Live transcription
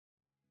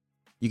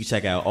You can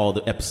check out all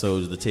the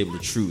episodes of The Table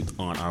of Truth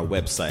on our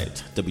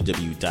website,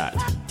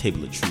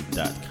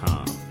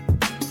 www.tableoftruth.com.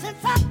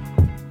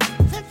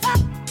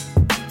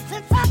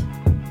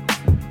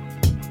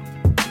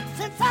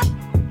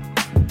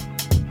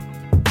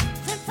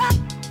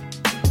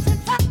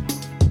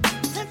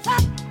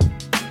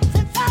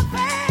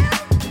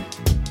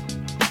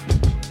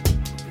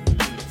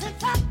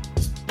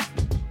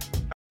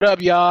 What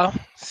up, y'all?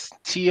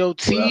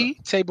 TOT,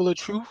 Table of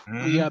Truth.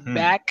 We are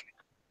back.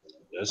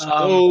 Let's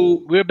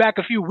go. We were back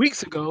a few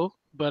weeks ago,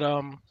 but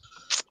it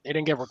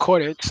didn't get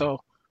recorded, so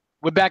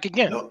we're back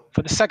again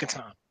for the second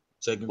time.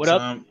 What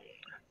time? Up?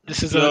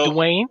 This is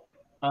Dwayne.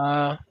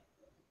 Go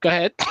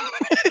ahead.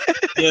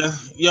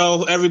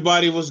 Yo,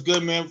 everybody, what's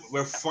good, man?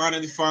 We're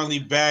finally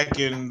back,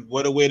 and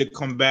what a way to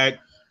come back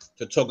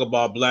to talk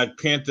about Black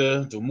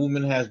Panther. The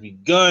movement has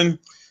begun.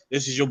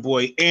 This is your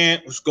boy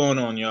Ant. What's going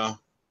on, y'all?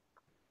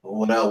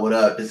 What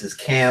up? This is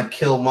Cam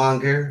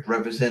Killmonger,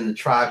 representing the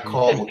tribe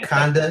called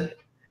Wakanda.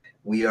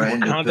 We are in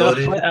the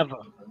building. Forever.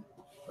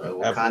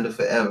 Wakanda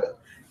forever.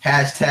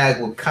 Hashtag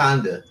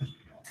Wakanda.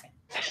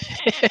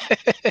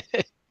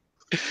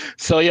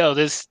 So, yo,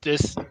 this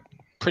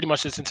pretty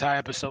much this entire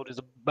episode is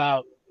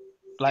about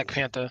Black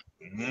Panther,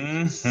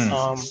 aka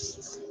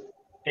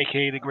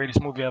the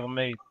greatest movie ever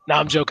made.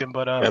 Nah, I'm joking,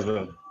 but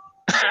ever.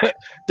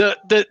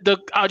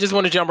 I just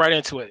want to jump right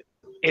into it.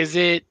 Is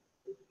it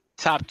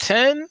top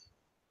 10?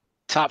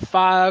 Top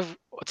 5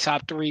 or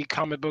top 3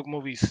 comic book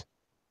movies?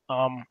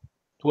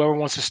 Whoever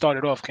wants to start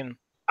it off can.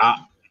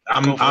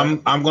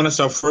 I'm gonna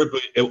start first,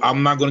 but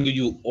I'm not gonna give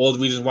you all the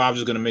reasons why. I'm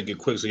just gonna make it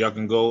quick so y'all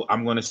can go.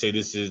 I'm gonna say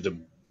this is the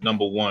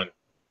number 1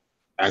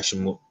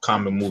 action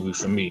comic movie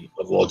for me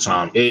of all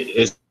time.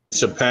 It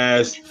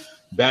surpassed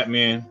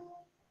Batman.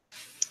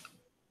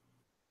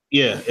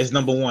 Yeah, it's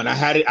number 1. I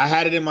had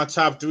it in my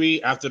top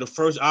 3 after the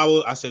first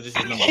hour. I said this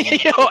is number 1.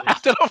 Yo,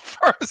 after the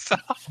first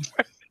hour.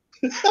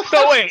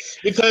 No, wait.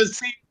 Because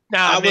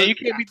man, you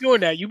can't be doing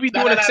that. You be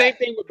doing the same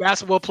thing with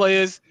basketball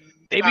players.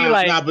 They be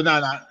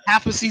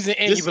half a season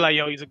in, you be like,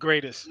 yo, he's the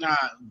greatest.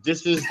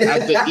 This is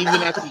after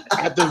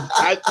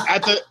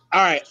all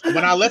right.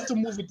 When I left the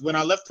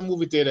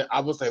movie theater,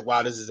 I was like,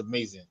 wow, this is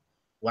amazing.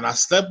 When I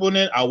slept on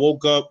it, I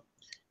woke up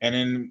and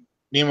then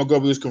me and my girl,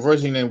 we was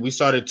conversing and we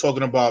started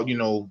talking about,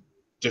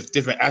 just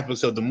different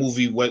aspects of the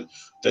movie, what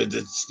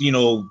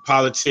the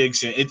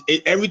politics and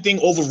it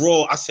everything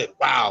overall. I said,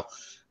 wow.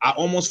 I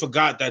almost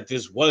forgot that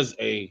this was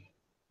a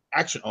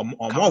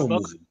Marvel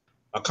movie,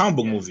 a comic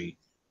book movie.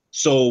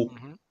 So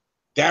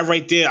that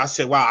right there, I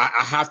said, wow,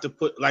 I have to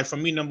put, like, for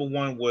me, number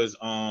 1 was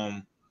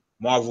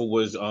Marvel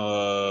was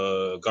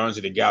Guardians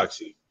of the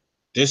Galaxy.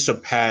 This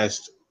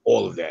surpassed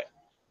all of that.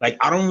 Like,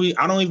 I don't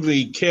even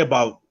really care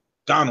about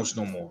Thanos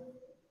no more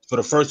for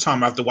the first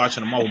time after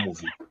watching a Marvel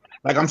movie.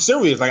 Like, I'm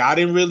serious. Like, I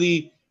didn't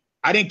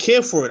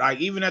care for it. Like,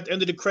 even at the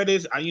end of the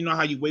credits, you know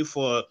how you wait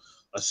for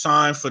a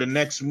sign for the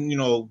next,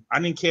 I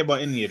didn't care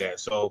about any of that.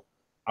 So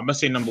I'm gonna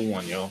say number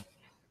 1, yo.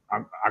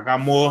 I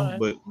got more,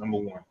 but number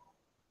 1.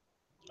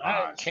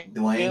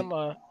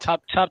 Dwayne,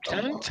 top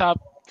 10, top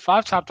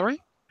 5, top 3.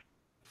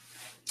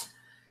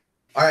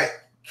 All right.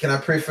 Can I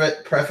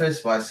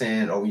preface by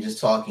saying, are we just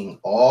talking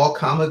all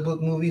comic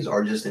book movies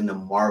or just in the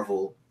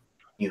Marvel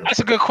universe? That's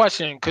a good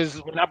question,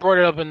 because when I brought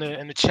it up in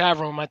the chat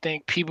room, I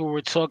think people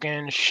were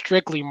talking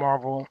strictly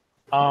Marvel.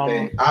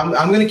 Okay.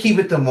 I'm gonna keep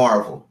it to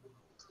Marvel.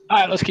 All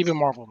right, let's keep it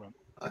Marvel, man.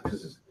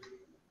 Because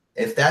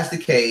if that's the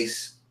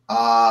case,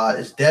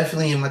 it's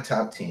definitely in my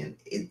top 10.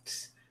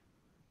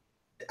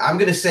 I'm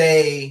gonna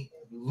say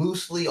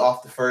loosely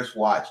off the first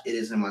watch, it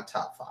is in my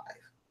top 5.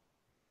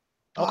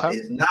 Okay.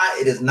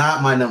 It is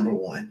not my number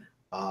 1.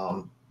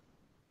 And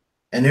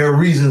there are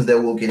reasons that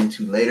we'll get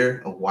into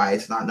later of why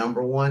it's not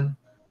number 1.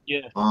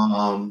 Yeah.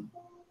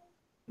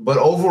 But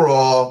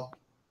overall,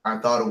 I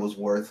thought it was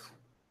worth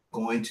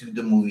going to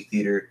the movie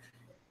theater,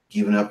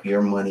 giving up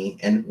your money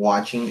and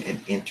watching an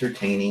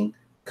entertaining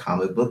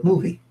comic book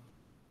movie.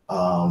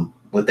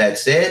 With that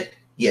said,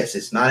 yes,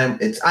 it's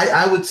not.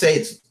 I would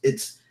say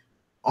it's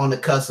on the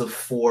cusp of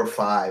 4 or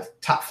 5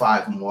 top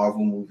 5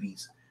 Marvel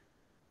movies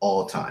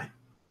all time.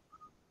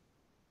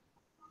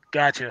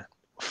 Gotcha.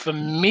 For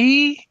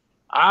me,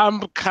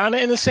 I'm kind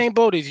of in the same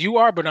boat as you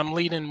are, but I'm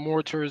leaning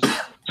more towards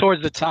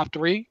the top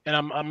 3, and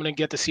I'm gonna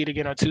get to see it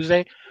again on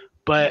Tuesday.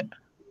 But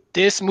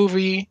this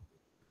movie,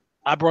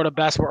 I brought up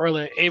basketball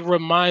earlier. It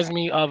reminds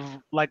me of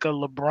like a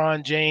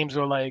LeBron James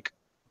or like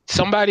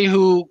somebody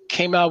who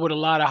came out with a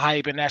lot of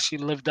hype and actually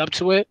lived up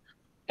to it.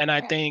 And I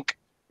think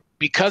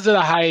because of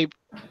the hype,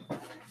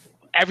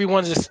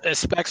 everyone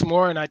expects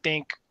more. And I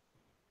think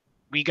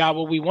we got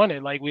what we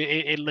wanted. Like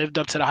it lived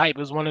up to the hype. It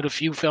was one of the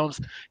few films.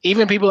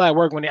 Even people at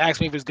work, when they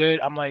ask me if it's good,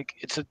 I'm like,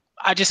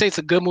 I just say it's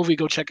a good movie.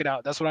 Go check it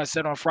out. That's what I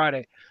said on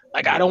Friday.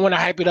 Like, I don't want to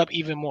hype it up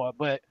even more.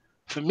 But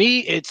for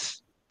me,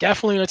 it's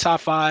definitely in the top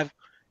 5.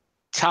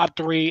 Top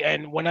 3,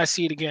 and when I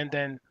see it again,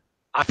 then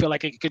I feel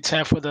like it could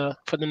contend for the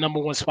number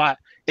 1 spot.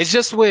 It's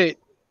just with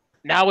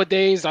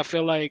nowadays, I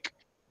feel like,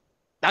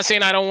 not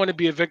saying I don't want to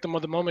be a victim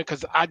of the moment,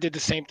 because I did the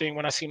same thing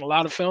when I seen a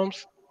lot of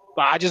films,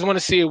 But I just want to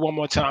see it one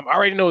more time. I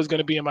already know it's going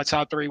to be in my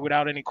top 3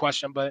 without any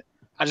question, but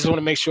I just want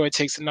to make sure it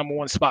takes the number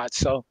 1 spot.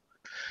 So,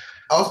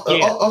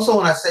 also,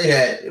 when I say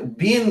that,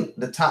 being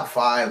the top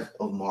 5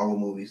 of Marvel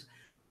movies,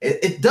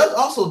 it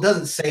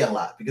doesn't say a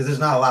lot because there's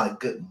not a lot of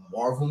good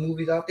Marvel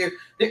movies out there.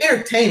 They're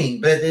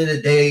entertaining, but at the end of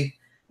the day,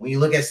 when you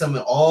look at some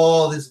of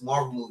all these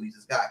Marvel movies,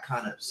 it's got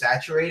kind of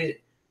saturated.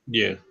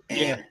 Yeah.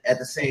 And at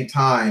the same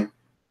time,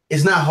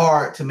 it's not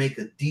hard to make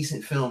a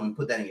decent film and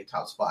put that in your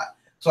top spot.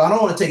 So I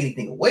don't want to take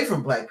anything away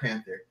from Black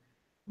Panther,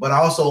 but I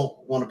also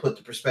want to put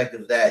the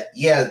perspective that,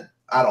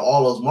 out of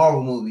all those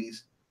Marvel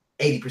movies,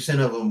 80%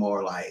 of them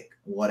are like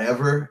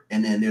whatever,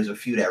 and then there's a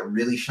few that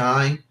really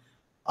shine.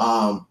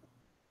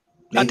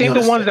 I think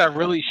the ones that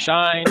really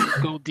shine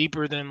go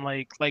deeper than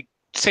like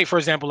say for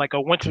example like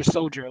a Winter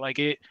Soldier. Like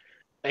it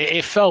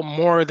felt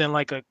more than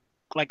like a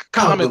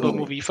comic book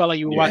movie. You felt like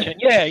you were watching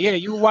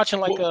you were watching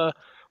like a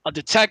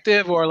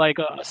detective or like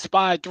a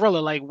spy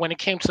thriller. Like when it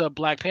came to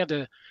Black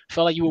Panther,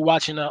 felt like you were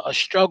watching a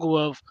struggle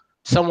of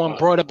someone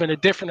brought up in a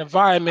different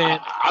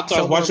environment. I thought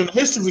I was watching the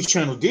History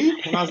Channel,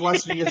 dude, when I was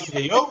watching it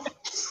yesterday, yo.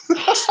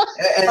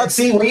 and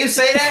see, when you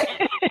say that,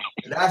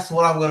 that's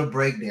what I'm going to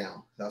break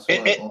down. That's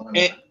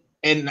what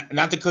and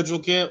not to cut you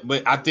again,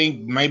 but I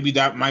think maybe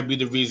that might be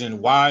the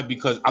reason why.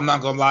 Because I'm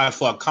not gonna lie,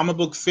 for a comic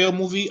book film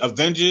movie,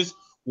 Avengers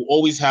will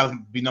always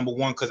be number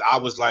 1. Because I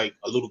was like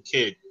a little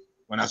kid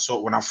when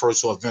I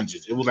first saw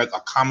Avengers. It was like a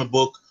comic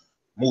book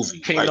movie,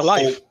 came like to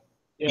life.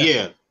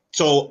 Yeah.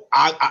 So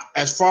I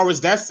as far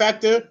as that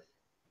factor,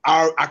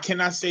 I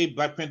cannot say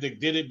Black Panther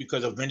did it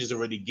because Avengers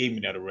already gave me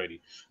that already.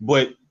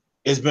 But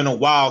it's been a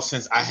while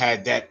since I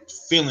had that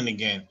feeling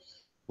again.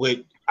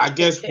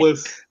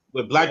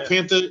 With Black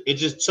Panther, it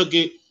just took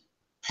it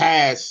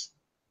past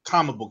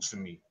comic books for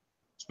me,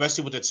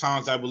 especially with the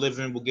times that we live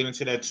in. We'll get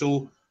into that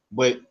too.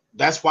 But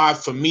that's why,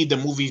 for me, the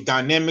movie's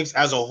dynamics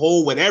as a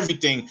whole, with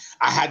everything,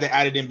 I had to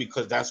add it in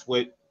because that's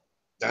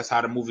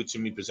how the movie to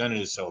me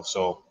presented itself.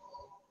 So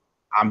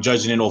I'm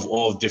judging it off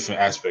all different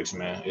aspects,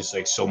 man. It's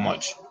like so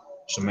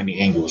many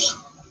angles.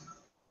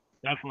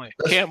 Definitely.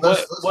 Cam,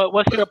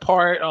 what's your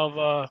part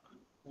of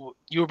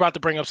you were about to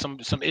bring up some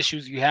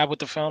issues you have with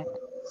the film?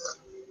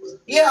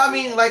 Yeah, I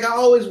mean, like I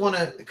always want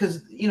to,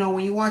 because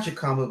when you watch a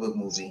comic book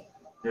movie,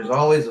 there's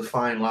always a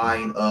fine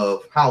line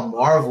of how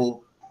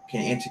Marvel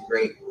can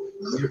integrate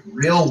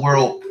real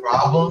world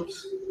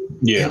problems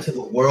into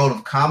the world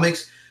of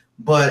comics.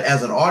 But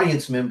as an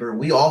audience member,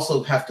 we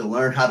also have to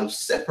learn how to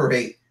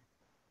separate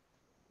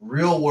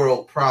real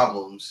world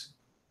problems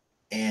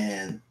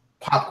and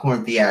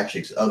popcorn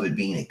theatrics of it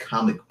being a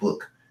comic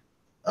book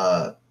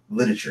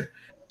literature.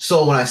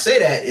 So when I say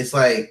that, it's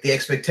like the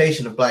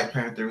expectation of Black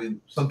Panther.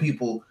 Some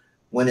people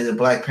went into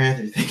Black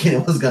Panther thinking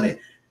it was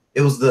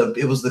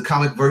the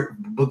comic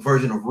book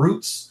version of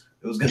Roots.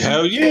 It was going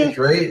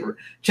to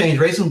change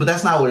racism, but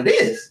that's not what it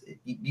is.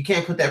 You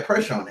can't put that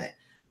pressure on that,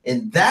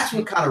 and that's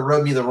what kind of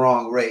rubbed me the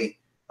wrong way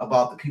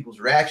about the people's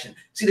reaction.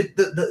 See,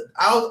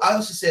 I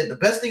also said the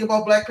best thing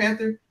about Black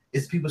Panther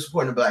is people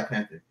supporting the Black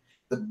Panther.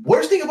 The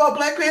worst thing about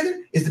Black Panther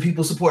is the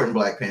people supporting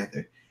Black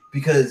Panther.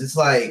 Because it's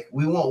like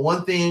we want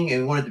one thing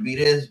and we want it to be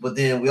this, but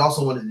then we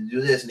also wanted to do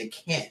this, and they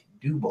can't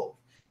do both.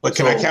 But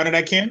can I counter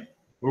that, Ken?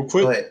 Real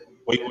quick? Go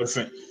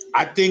ahead.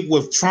 I think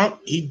with Trump,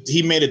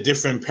 he made a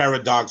different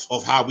paradox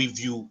of how we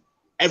view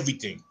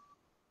everything.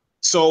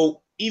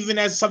 So even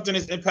as something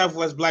as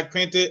impactful as Black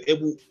Panther,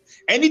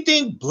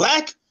 anything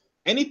black,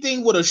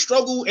 anything with a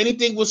struggle,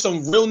 anything with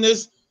some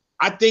realness,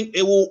 I think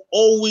it will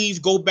always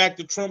go back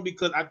to Trump,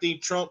 because I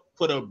think Trump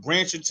put a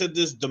branch into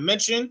this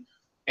dimension.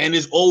 And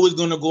it's always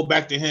going to go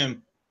back to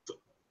him.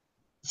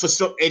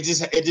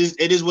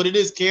 It is what it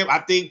is, Cam. I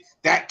think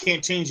that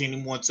can't change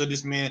anymore until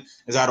this man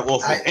is out of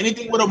office.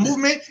 Anything with a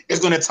movement is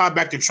going to tie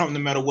back to Trump, no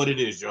matter what it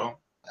is, yo.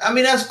 I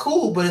mean, that's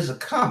cool, but it's a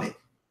comic.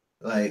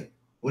 Like,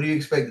 what do you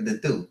expect it to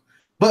do?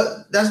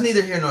 But that's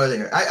neither here nor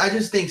there. I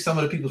just think some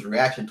of the people's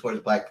reaction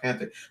towards Black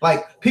Panther,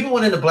 like people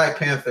went into Black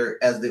Panther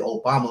as the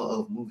Obama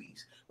of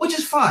movies, which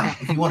is fine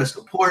if you want to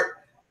support.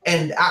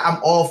 And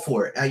I'm all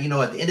for it. At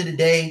the end of the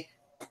day,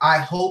 I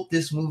hope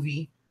this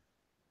movie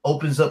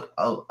opens up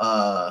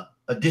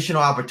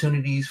additional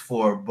opportunities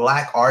for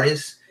Black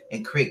artists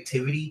and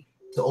creativity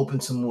to open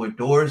some more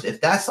doors. If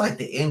that's like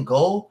the end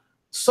goal,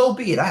 so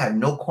be it. I have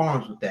no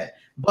qualms with that.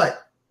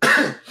 But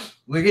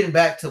we're getting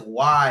back to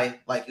why,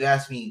 like you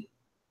asked me,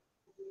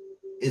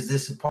 is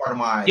this a part of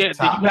my do you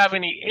have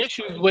any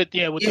issues with the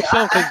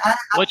film?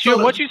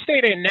 Because what you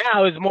stated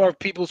now is more of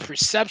people's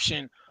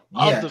perception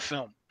of the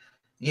film.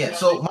 Yeah.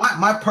 So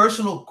my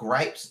personal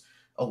gripes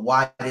of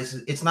why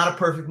it's not a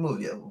perfect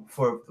movie.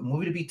 For a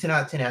movie to be 10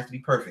 out of 10, it has to be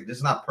perfect.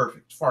 It's not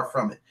perfect. It's far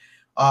from it.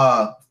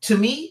 To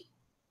me,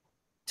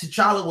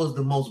 T'Challa was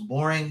the most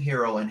boring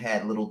hero and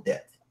had little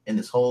depth in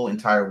this whole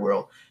entire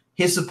world.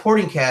 His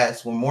supporting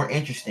cast were more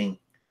interesting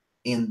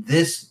in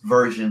this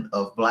version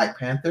of Black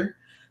Panther.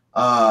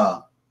 I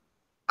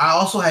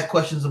also had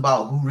questions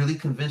about who really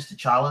convinced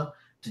T'Challa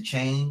to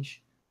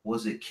change.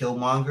 Was it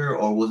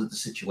Killmonger or was it the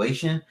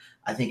situation?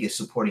 I think his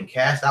supporting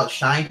cast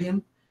outshined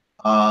him.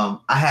 I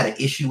had an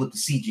issue with the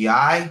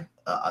CGI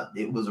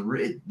It was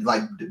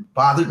like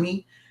bothered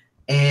me.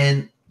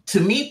 And to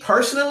me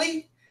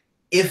personally,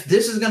 if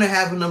this is gonna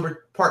have a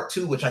part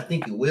 2, which I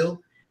think it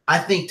will, I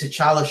think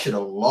T'Challa should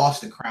have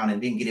lost the crown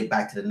and didn't get it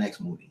back to the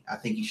next movie. I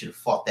think he should have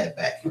fought that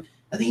back.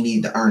 I think he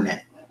needed to earn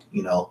that,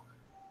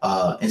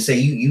 and say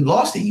you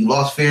lost it. You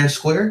lost fair and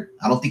square.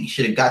 I don't think you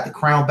should have got the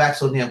crown back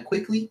so damn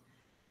quickly.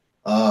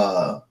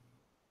 I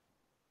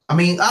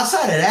mean,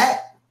 outside of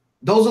that,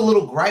 those are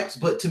little gripes,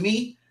 but to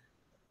me,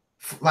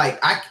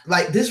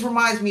 this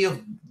reminds me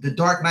of the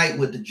Dark Knight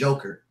with the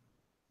Joker.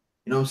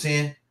 You know what I'm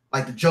saying?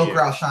 Like the Joker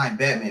outshined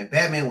Batman.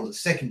 Batman was a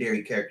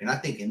secondary character, and I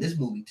think in this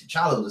movie,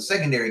 T'Challa was a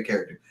secondary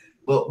character.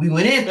 But we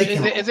went in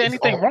thinking, is there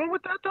anything wrong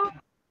with that though?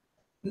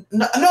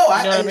 No, you know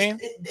what I mean?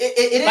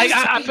 It like is.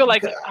 I feel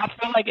like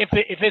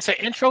if it's an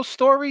intro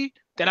story,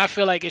 then I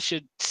feel like it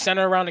should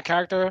center around the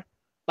character.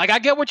 Like I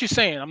get what you're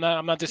saying. I'm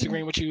not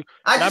disagreeing with you.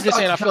 I'm just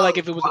saying I feel like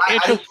if it was an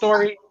intro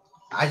story.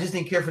 I just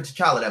didn't care for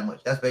T'Challa that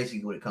much. That's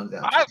basically what it comes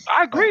down to.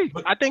 I agree.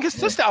 I think his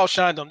sister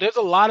outshined him. There's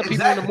a lot of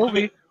people in the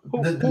movie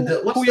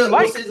who you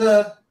like.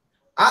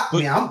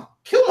 I'm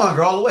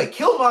Killmonger all the way.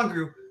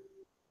 Killmonger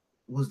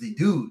was the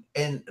dude,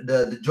 and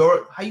the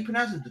Dora, how you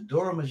pronounce it? The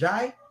Dora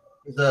Milaje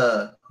is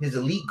his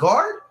elite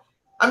guard.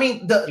 I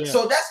mean,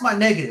 so that's my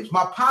negatives.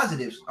 My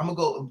positives, I'm gonna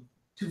go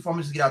too far.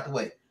 I'm just get out the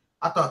way.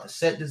 I thought the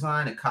set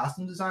design and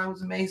costume design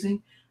was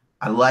amazing.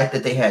 I like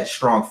that they had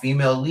strong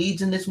female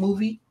leads in this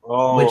movie,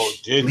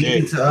 which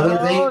leads to other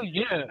things. Oh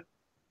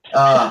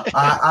yeah.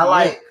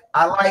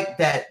 I like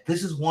that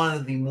this is one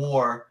of the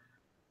more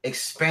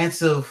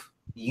expansive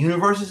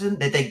universes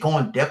that they go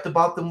in depth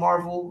about the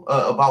Marvel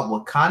about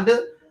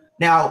Wakanda.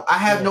 Now, I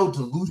have no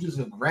delusions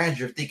of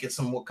grandeur thinking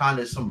some Wakanda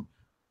is some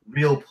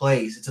real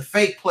place. It's a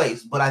fake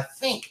place, but I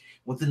think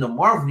within the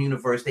Marvel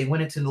universe, they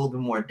went into a little bit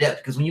more depth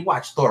because when you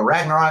watch Thor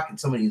Ragnarok and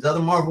some of these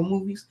other Marvel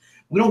movies,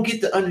 we don't get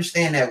to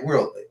understand that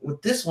world.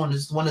 With this one,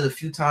 this is one of the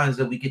few times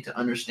that we get to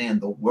understand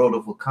the world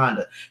of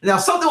Wakanda. Now,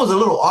 something was a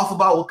little off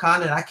about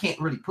Wakanda, and I can't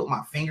really put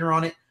my finger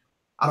on it.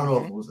 I don't know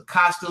if it was the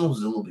costumes,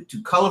 was a little bit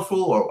too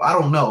colorful, or I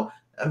don't know.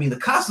 I mean, the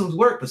costumes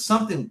work, but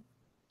something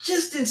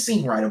just didn't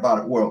seem right about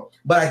it world.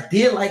 But I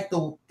did like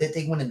that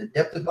they went into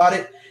depth about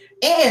it.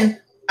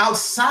 And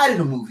outside of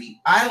the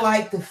movie, I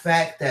like the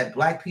fact that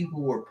Black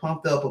people were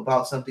pumped up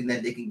about something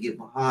that they can get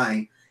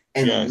behind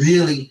and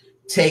really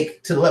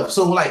take to the level.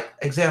 So, like,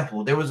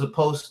 example, there was a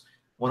post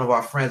one of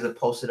our friends that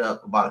posted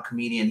up about a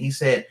comedian. He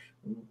said,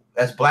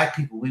 as Black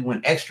people, we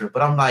went extra.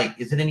 But I'm like,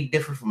 is it any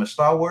different from a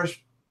Star Wars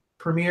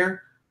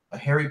premiere, a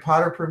Harry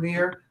Potter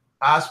premiere,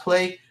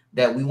 cosplay,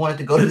 that we wanted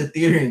to go to the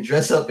theater and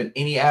dress up in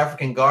any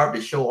African garb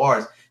to show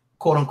ours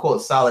quote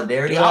unquote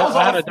solidarity? I was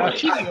all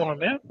for it.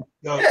 Man.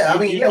 Yeah, I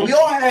mean, we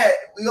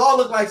all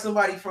look like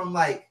somebody from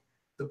like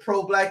the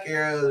pro-Black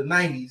era of the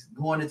 90s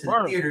going into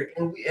the theater,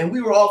 and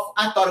we were all,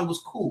 I thought it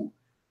was cool.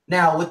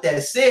 Now, with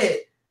that said,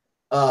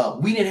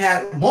 we didn't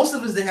have, most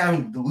of us didn't have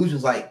any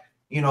delusions like,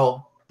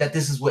 that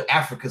this is what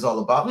Africa's all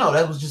about. No,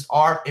 that was just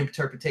our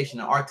interpretation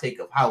and our take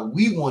of how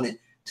we wanted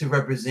to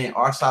represent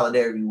our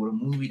solidarity with a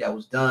movie that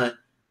was done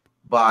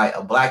by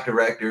a Black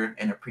director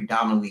and a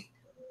predominantly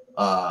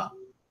Black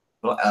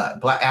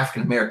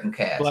African American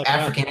cast,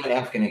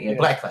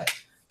 Black class.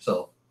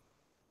 So,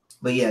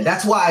 but yeah,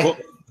 that's why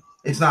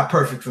it's not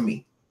perfect for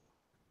me.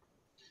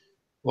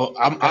 Well,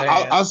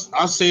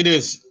 I'll say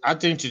this. I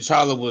think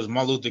T'Challa was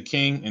Martin Luther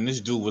King, and this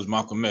dude was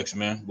Malcolm X,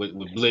 man,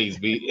 with Blaze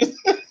B.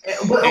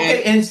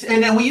 and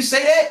then when you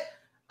say that,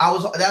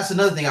 that's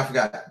another thing I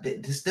forgot.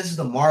 This is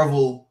the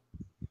Marvel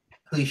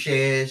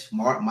cliches,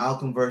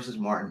 Malcolm versus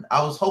Martin.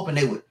 I was hoping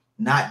they would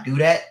not do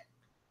that,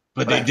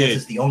 but they did.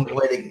 It's the only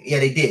way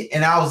they did.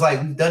 And I was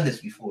like, we've done this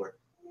before,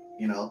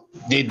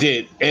 They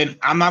did, and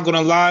I'm not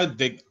gonna lie.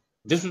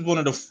 This was one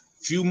of the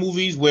few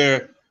movies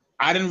where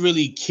I didn't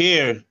really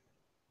care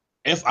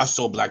if I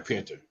saw Black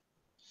Panther.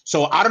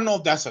 So I don't know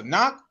if that's a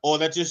knock or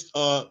that's just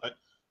an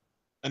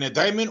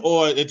indictment,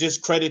 or it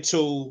just credit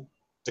to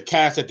the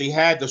cast that they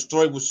had. The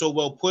story was so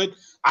well put.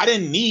 I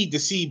didn't need to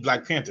see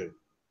Black Panther.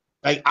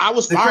 Like I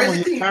was fine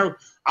with his character.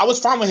 I was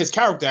fine with his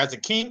character as a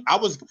king. I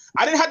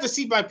didn't have to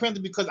see Black Panther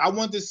because I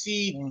wanted to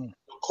see the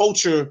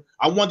culture.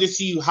 I wanted to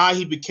see how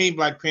he became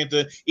Black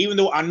Panther. Even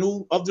though I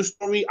knew of the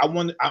story,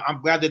 I'm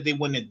glad that they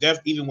went in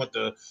depth, even with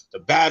the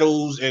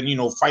battles and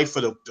fight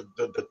for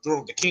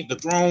the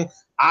throne.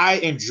 I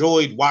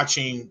enjoyed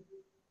watching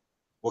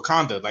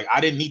Wakanda. Like I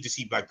didn't need to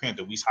see Black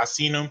Panther. I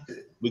seen him.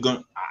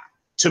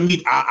 To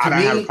me, I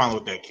don't have a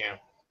problem with that, Cam.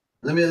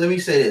 Let me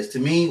say this. To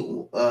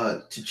me,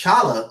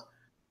 T'Challa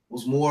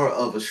was more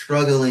of a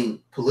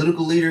struggling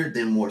political leader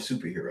than more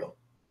superhero.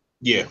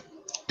 Yeah,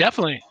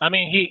 definitely. I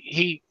mean,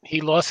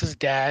 he lost his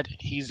dad.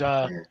 He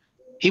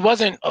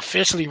wasn't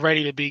officially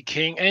ready to be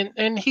king,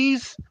 and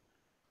he's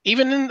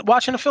even in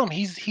watching the film,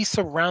 he's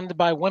surrounded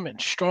by women,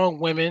 strong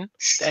women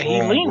that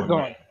he leans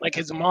on, like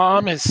his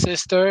mom, his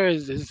sister,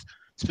 his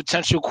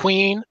potential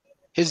queen,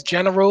 his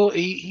general.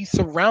 He's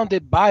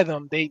surrounded by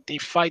them. They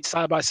fight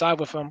side by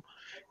side with him,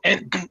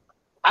 and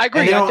I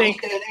agree. I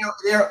think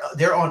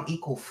they're on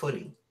equal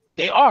footing.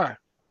 They are,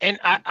 and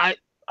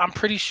I'm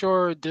pretty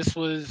sure this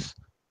was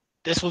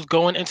this was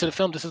going into the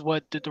film. This is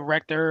what the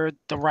director,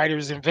 the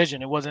writers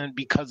envisioned. It wasn't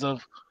because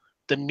of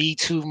the Me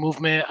Too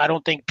movement. I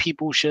don't think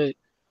people should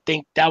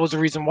think that was the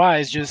reason why.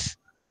 It's just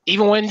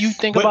even when you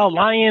think But about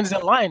lions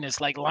and lioness,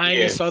 like yeah,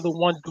 lioness are the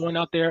ones going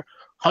out there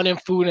hunting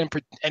food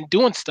and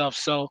doing stuff.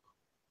 So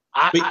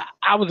but,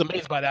 I was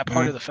amazed by that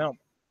part Mhm. of the film.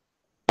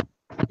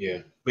 yeah.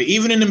 But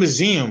even in the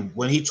museum,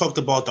 when he talked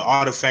about the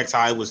artifacts,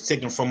 how it was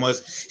taken from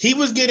us, he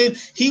was getting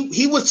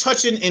he was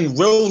touching in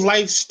real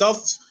life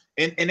stuff,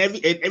 and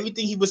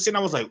everything he was saying. I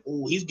was like,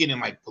 oh, he's getting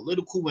like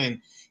political and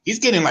he's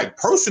getting like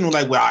personal,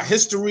 like with our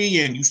history,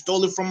 and you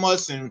stole it from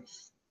us, and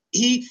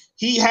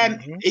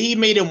Mhm. he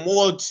made it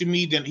more to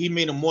me than he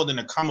made it more than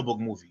a comic book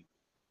movie.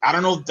 I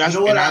don't know if that's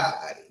You know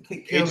what?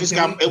 it just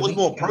got it was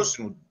more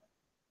personal.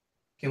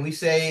 Can we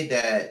say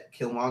that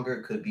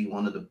Killmonger could be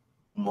one of the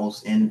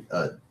most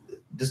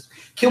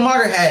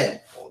Killmonger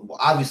had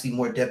obviously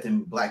more depth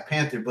than Black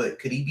Panther, but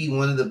could he be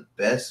one of the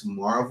best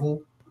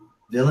Marvel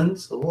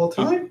villains of all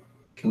time?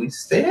 Can we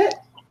say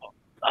that?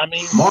 I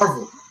mean,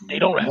 Marvel. they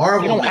don't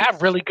Marvel.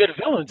 have really good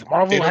villains. They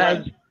Marvel don't has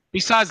have-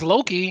 besides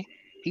Loki,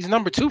 he's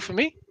number 2 for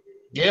me.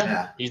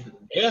 Yeah,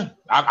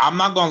 I'm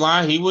not gonna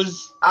lie, he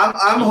was.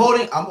 I'm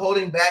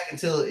holding back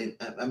until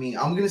I mean,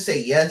 I'm gonna say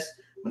yes,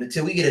 but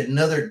until we get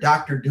another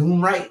Doctor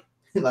Doom right,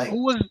 like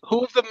Who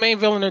was the main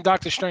villain in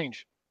Doctor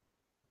Strange?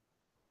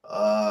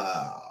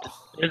 uh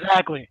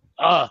Exactly.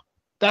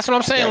 That's what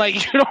I'm saying. Yeah.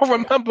 Like you don't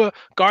remember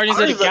Guardians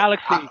I of the don't even-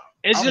 Galaxy.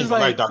 It's I don't just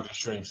even like Doctor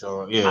Strange,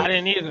 so yeah. I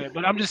didn't either.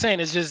 But I'm just saying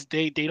it's just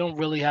they don't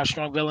really have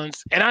strong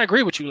villains. And I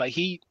agree with you. Like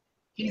he's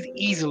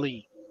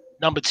easily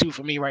number 2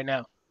 for me right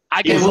now.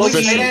 I Yeah, can well, Loki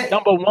we say that-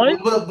 number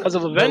 1 but because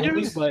of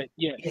Avengers, but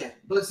yeah. yeah.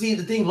 But see,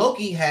 the thing,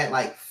 Loki had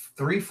like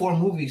 3-4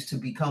 movies to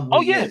become who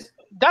Oh, he yeah. is.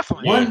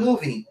 Definitely. One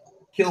movie,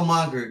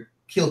 Killmonger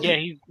killed Yeah,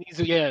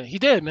 it. he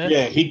did, man.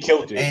 Yeah, he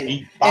killed it. And-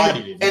 He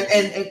bodied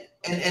it.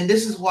 And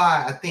this is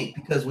why I think,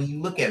 because when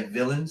you look at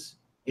villains,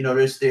 you know,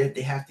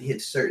 they have to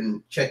hit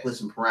certain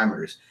checklists and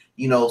parameters.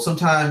 You know,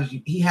 sometimes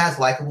he has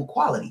likable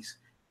qualities.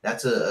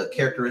 That's a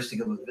characteristic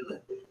of a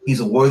villain. He's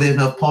a worthy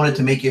enough opponent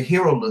to make your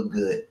hero look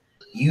good.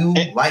 You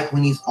like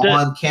when he's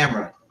on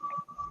camera.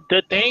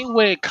 The thing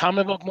with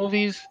comic book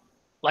movies,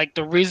 like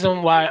the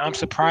reason why I'm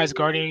surprised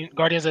Guardians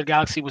of the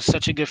Galaxy was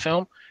such a good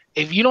film,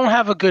 if you don't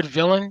have a good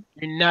villain,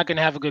 you're not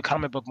gonna have a good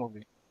comic book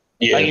movie.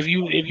 Yeah, Like if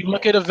you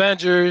look at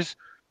Avengers,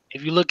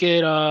 if you look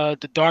at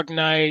The Dark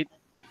Knight,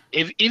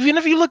 even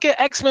if you look at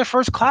X-Men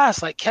First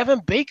Class, like Kevin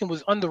Bacon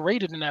was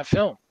underrated in that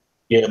film.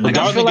 yeah. But Like,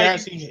 I Guardians of feel the like-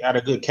 Galaxy had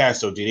a good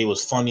cast, though, dude. It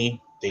was funny.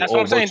 They That's all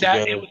what I'm saying. worked That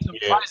together. it was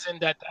surprising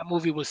that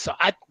movie was so.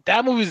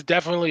 That movie is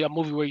definitely a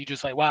movie where you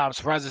just like, wow, I'm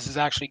surprised this is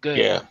actually good.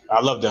 Yeah,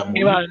 I love that movie.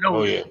 Came out of Oh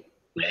nowhere. yeah.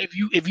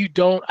 If you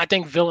don't, I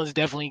think villains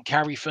definitely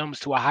carry films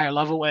to a higher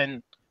level,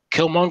 and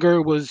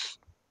Killmonger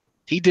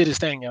he did his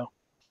thing, yo.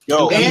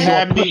 Yo, he He's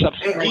had doing me.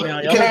 push-ups right now,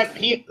 yo.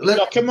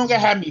 Killmonger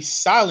had me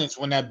silenced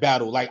when that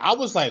battle. Like I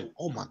was like,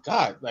 oh my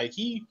god, like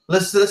he.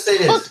 Let's say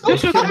this.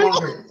 Was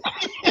Killmonger,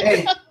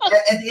 hey,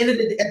 at the end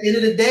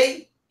of the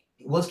day,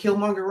 was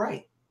Killmonger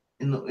right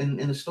in the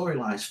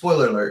storyline?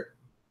 Spoiler alert.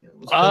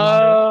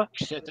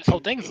 Shit, this whole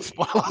thing is a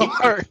spoiler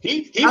alert.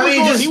 He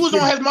I was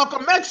on his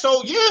Malcolm X,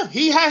 so yeah,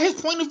 he had his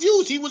point of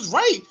views. He was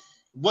right.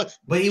 But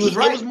he was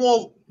right. It was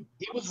more.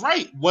 He was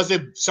right. Was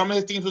it some of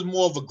his things was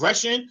more of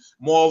aggression,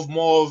 more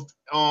of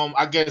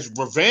I guess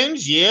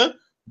revenge? Yeah,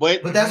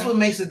 but that's what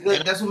makes a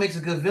good. That's what makes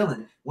a good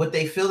villain. What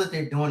they feel that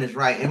they're doing is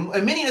right, and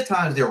many of the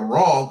times they're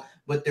wrong,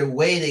 but their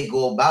way they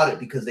go about it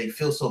because they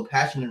feel so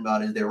passionate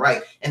about it is they're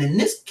right. And in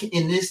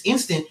this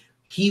instant,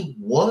 he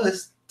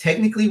was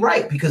technically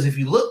right, because if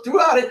you look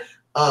throughout it,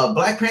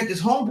 Black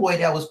Panther's homeboy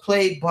that was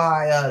played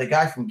by the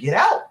guy from Get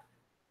Out.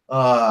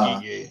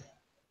 Yeah.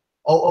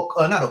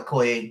 Not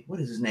Okoye. What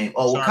is his name?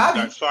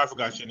 Wakabi. Sorry, I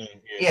forgot your name.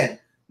 Yeah.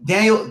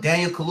 Daniel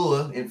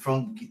Kaluuya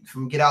from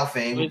Get Out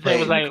fame. It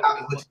was like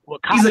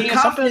he's a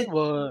confident.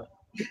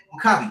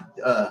 Wakabi,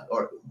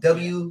 or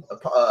W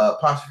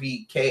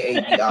apostrophe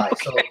Kabi.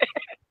 So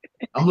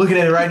I'm looking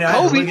at it right now. I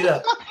have to look it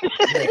up.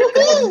 Yeah.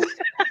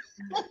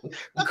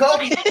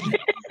 Kobe.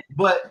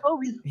 But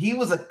he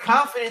was a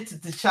confident to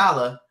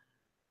T'Challa.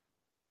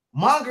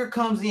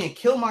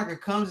 Killmonger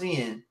comes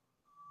in,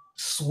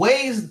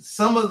 sways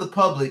some of the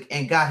public,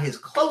 and got his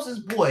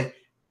closest boy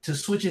to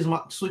switch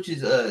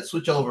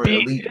over.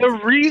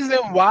 The reason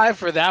why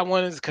for that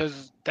one is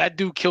because that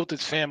dude killed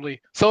his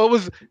family. So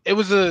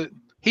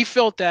he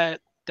felt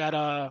that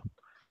Black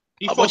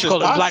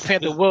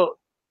Panther will.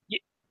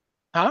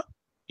 Huh?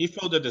 He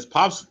felt that his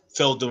pops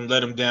felt him,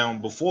 let him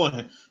down before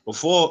him.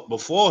 So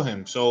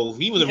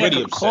he was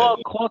already upset.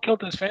 Claw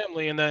killed his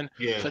family, and then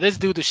Yeah. for this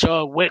dude to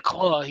show up with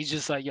Claw, he's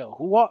just like, yo,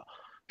 who are?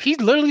 He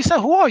literally said,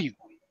 who are you?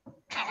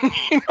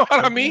 You know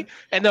what I mean?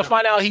 And to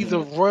find out he's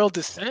of royal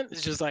descent,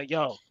 it's just like,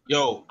 yo, I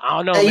don't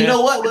know, and man. you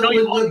know what? I know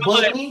you What know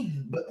bugged that- me?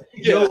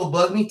 You know what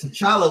bugged me?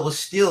 T'Challa was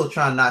still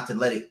trying not to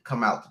let it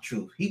come out the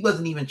truth. He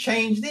wasn't even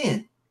changed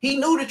in. He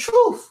knew the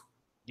truth.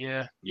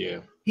 Yeah.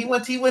 He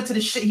went to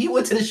the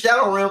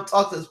shadow realm,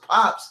 talked to his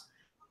pops,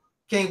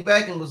 came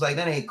back and was like,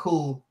 that ain't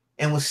cool,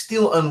 and was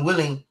still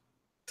unwilling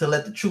to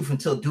let the truth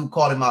until dude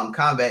called him out in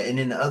combat, and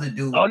then the other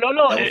dude. Oh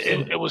no,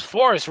 it was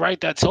Forrest, right?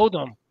 That told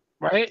him,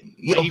 right?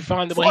 Yeah, when he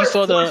saw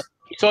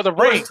the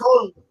ring.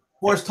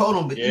 Forrest told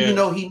him, but even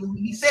though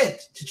he said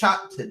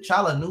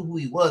T'Challa knew who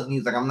he was, and he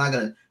was like, I'm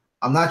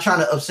not trying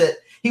to upset.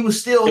 He was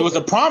still. It was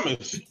a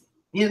promise.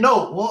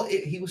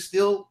 He was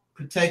still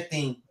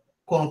protecting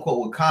quote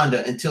unquote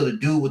Wakanda until the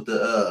dude with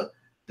the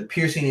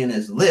piercing in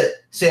his lip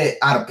said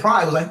out of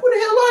pride was like, "Who the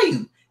hell are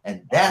you?"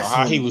 And that's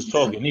how he was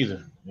talking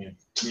either.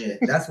 Yeah,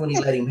 that's when he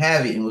let him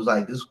have it and was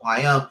like, "This is who I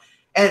am."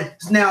 And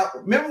now,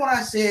 remember when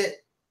I said,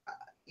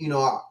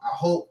 I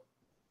hope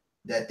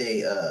that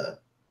they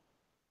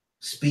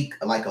speak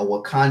like a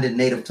Wakandan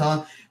native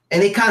tongue,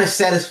 and they kind of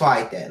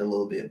satisfied that a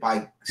little bit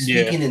by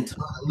speaking in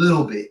tongue a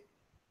little bit,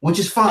 which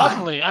is fine.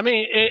 Definitely, I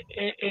mean,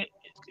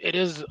 it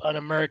is an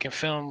American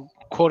film,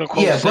 quote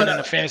unquote, set in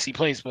a fantasy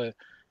place. But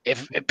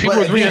if people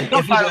are reading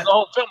subtitles the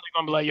whole film, they're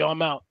gonna be like, "Yo,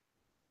 I'm out."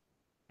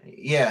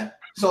 Yeah.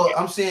 So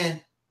I'm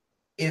saying,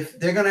 if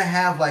they're gonna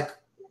have like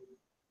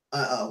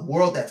a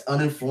world that's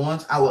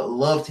uninfluenced, I would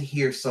love to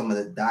hear some of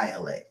the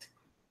dialect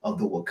of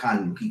the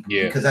Wakandan people,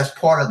 because that's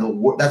part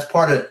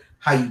of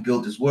how you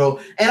build this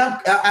world. And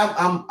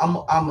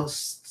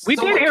we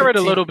did hear it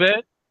a little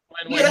bit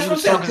when he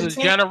was talking to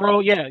the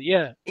general.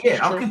 Yeah.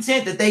 I'm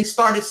content that they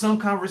started some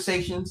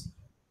conversations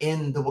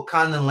in the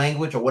Wakandan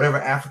language or whatever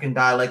African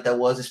dialect that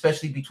was,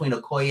 especially between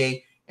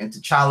Okoye and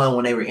T'Challa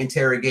when they were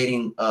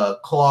interrogating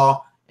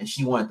Claw, and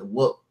she wanted to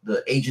whoop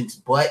the agent's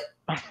butt.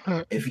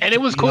 And it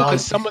was cool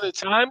because some of the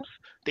times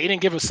they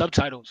didn't give us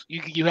subtitles.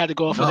 You had to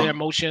go off of their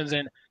emotions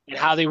and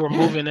how they were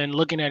moving and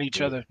looking at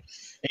each other.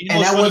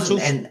 And that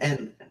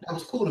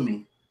was cool to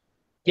me.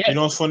 Yeah, you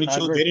know what's funny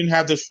too? They didn't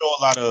have to show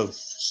a lot of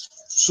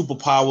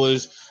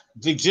superpowers.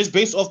 They just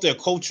based off their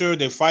culture,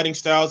 their fighting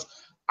styles.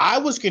 I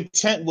was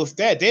content with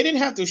that. They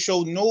didn't have to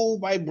show no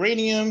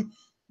vibranium,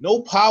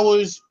 no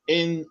powers,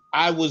 and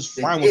I was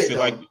fine with it.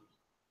 Like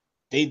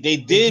they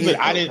did, but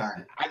I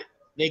didn't.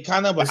 They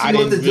kind of, but I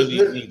didn't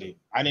really need it.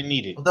 I didn't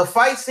need it. The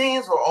fight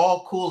scenes were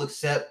all cool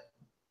except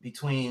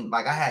between,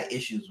 like, I had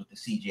issues with the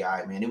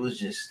CGI, man.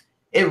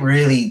 It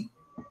really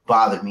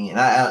bothered me, and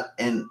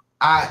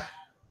I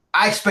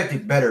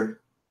expected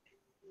better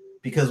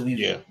because we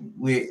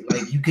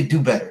like, you could do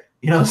better.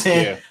 You know what I'm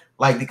saying? Yeah.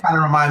 Like, they kind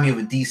of remind me of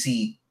a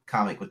DC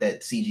comic with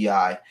that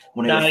CGI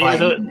when they were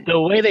fighting. The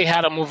way they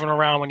had him moving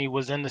around when he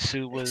was in the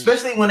suit was,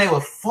 especially when they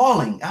were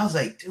falling. I was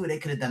like, dude, they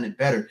could have done it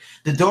better.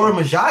 The Dora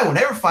Milaje, when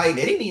they were fighting,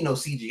 they didn't need no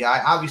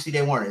CGI. Obviously,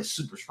 they weren't as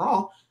super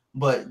strong,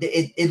 but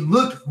it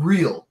looked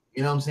real.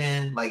 You know what I'm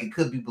saying? Like, it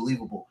could be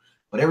believable.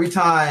 But every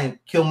time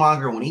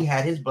Killmonger, when he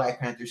had his Black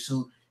Panther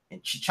suit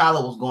and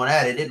T'Challa was going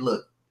at it,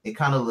 it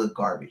kind of looked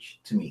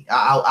garbage to me.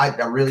 I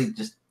really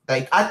just,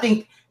 like, I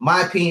think,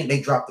 my opinion, they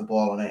dropped the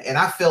ball on it, and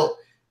I felt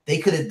they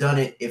could have done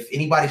it. If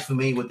anybody's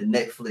familiar with the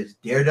Netflix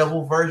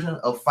Daredevil version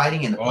of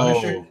fighting in the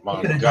Punisher,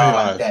 they could have done it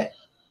like that.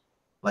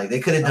 Like, they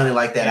could have done it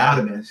like that. I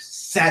would have been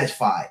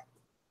satisfied.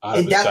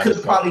 And that could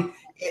have probably,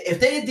 if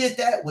they did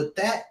that with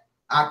that,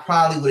 I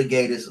probably would have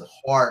gave this a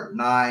hard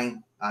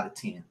 9 out of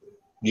 10.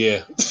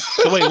 Yeah.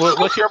 So wait,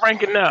 what's your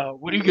ranking now?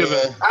 What do you give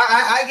it?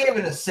 I gave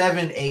it a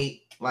 7,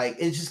 8. Like,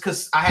 it's just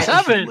because I had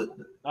 7. With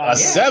a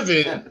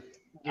 7.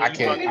 Yeah, I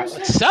can't.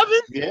 7?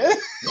 Yeah.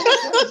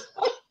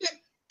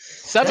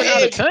 7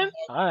 out of 10.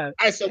 All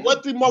right. So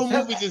what 3 Marvel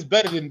movies is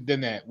better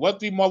than that? What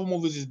 3 Marvel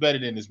movies is better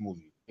than this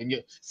movie? And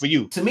for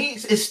you, to me,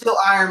 it's still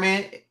Iron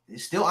Man.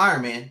 It's still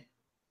Iron Man.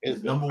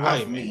 It's number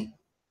 1 for me.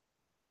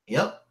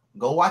 Yep.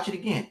 Go watch it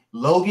again.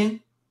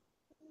 Logan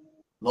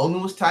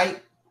was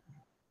tight.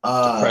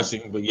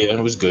 Depressing, but yeah,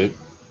 it was good.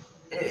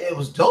 It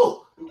was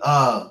dope.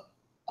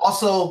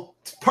 Also,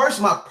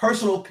 my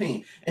personal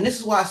opinion, and this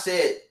is why I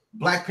said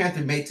Black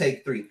Panther may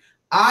take 3.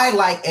 I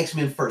like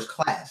X-Men First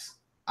Class.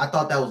 I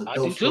thought that was a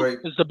dope story.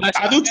 It's the best.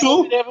 I do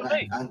too.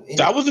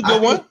 That was a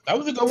good one.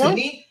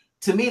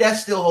 To me, that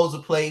still holds a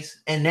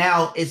place. And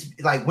now it's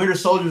like Winter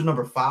Soldier's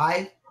number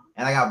 5,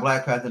 and I got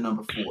Black Panther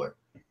number 4.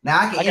 Now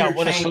I got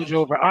Winter Soldier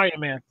over Iron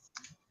Man.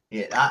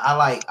 Yeah, I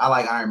like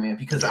Iron Man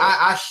because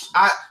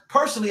I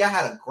personally I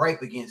had a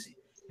gripe against it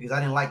because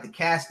I didn't like the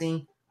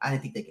casting. I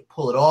didn't think they could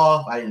pull it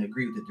off. I didn't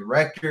agree with the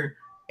director,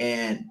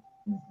 and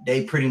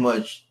they pretty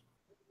much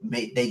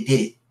did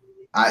it.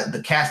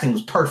 The casting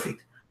was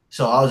perfect.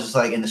 So I was just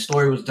like, and the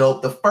story was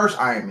dope. The first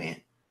Iron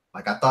Man,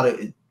 like, I thought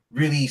it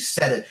really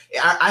set it.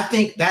 I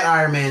think that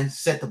Iron Man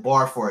set the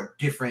bar for a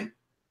different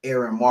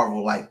era in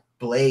Marvel, like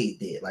Blade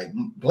did. Like,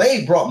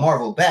 Blade brought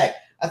Marvel back.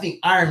 I think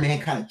Iron Man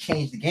kind of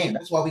changed the game.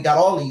 That's why we got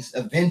all these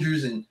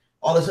Avengers and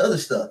all this other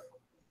stuff.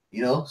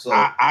 You know, so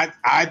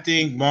I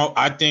think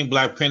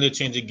Black Panther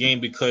changed the game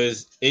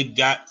because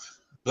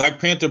Black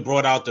Panther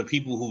brought out the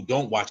people who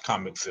don't watch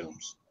comic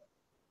films.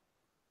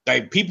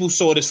 Like, people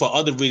saw this for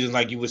other reasons,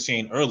 like you were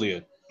saying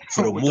earlier.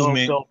 For the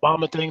movement, the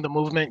Obama thing, the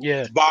movement,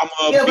 yeah. Obama,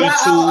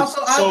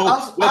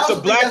 B2. What's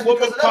the Black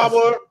woman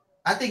power?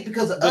 I think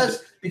because of us,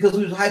 because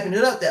we was hyping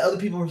it up, that other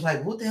people were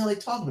like, what the hell are they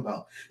talking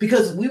about?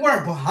 Because we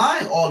weren't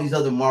behind all these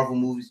other Marvel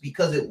movies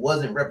because it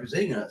wasn't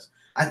representing us.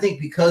 I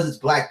think because it's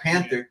Black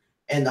Panther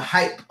and the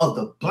hype of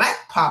the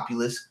black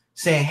populace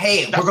saying,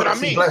 "Hey, That's we're going what to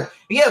I see mean. black."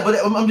 Yeah, but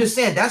I'm just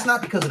saying that's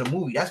not because of the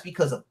movie. That's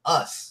because of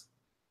us.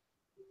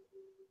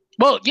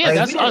 Well, yeah, Like,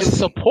 that's us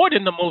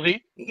supporting the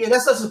movie. Yeah,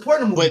 that's us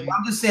supporting the movie. But- But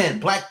I'm just saying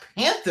Black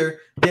Panther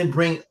didn't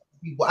bring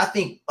people. I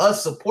think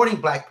us supporting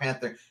Black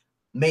Panther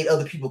made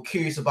other people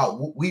curious about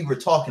what we were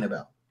talking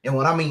about. And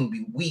when I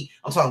mean we,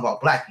 I'm talking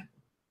about black people.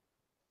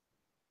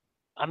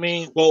 I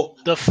mean, Well,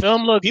 the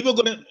film looked. people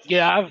gonna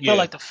Yeah, I felt Yeah.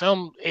 like the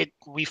film.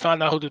 We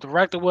found out who the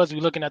director was. We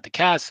looking at the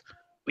cast.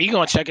 We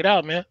gonna check it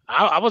out, man.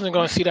 I wasn't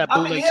gonna see that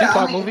bootleg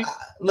Tupac movie.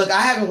 Look,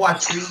 I haven't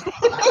watched Creed.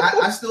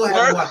 I still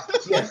haven't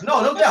watched. Yeah,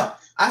 no doubt.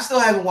 I still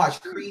haven't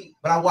watched Creed,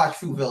 but I watched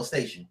Fruitvale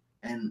Station,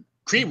 and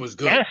Creed was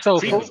good. Yeah, so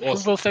Creed was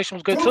awesome. Fruitvale Station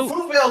was good too.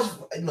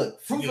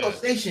 Fruitvale Yeah.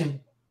 Station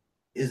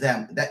is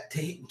that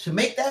to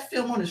make that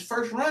film on his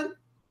first run.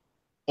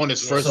 On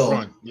his first So-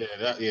 run.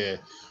 Yeah.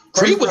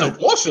 Creed was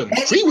awesome.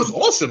 Creed was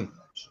awesome.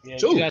 Yeah,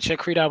 Too. you gotta check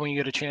Creed out when you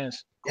get a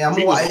chance. Yeah, I'm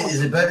gonna watch.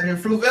 Is it better than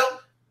Fruitvale?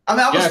 I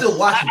mean, I'm Yes. still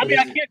watching. I mean,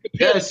 I can't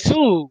compare Yes. the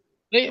two.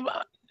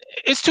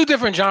 It's two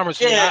different genres.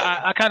 For me.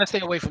 Yeah. I kind of stay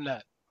away from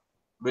that.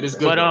 But it's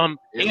good. But though.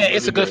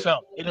 it's a really good film.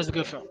 It is a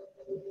good film.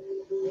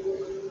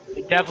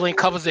 It definitely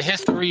covers the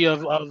history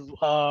of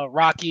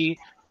Rocky.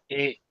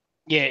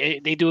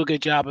 They do a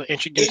good job of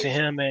introducing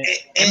him and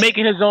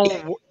making his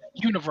own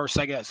universe,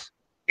 I guess.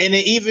 And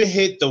it even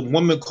hit the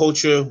woman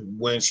culture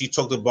when she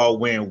talked about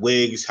wearing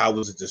wigs, how it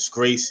was a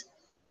disgrace.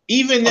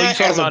 Even You that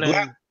talking as a about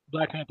in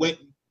black, Panther?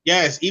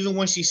 yes, even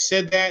when she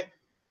said that,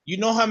 you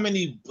know how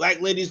many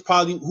black ladies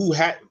probably who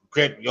had,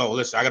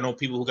 listen, I got no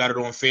people who got it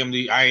on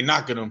family. I ain't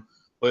knocking them,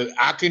 but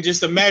I can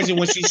just imagine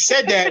when she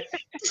said that,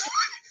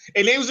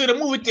 and they was in the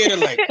movie theater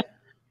like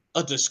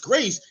a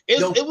disgrace.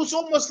 It was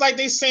almost like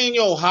they saying,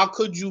 "Yo, how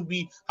could you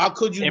Embrace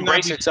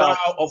not be yourself.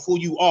 proud of who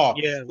you are?"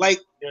 Yeah. Like,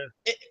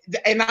 Yeah.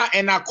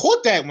 and I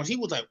caught that when he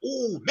was like,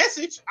 "Ooh,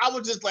 message." I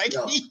was just like,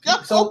 Yo,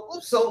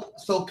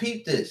 so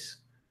peep this.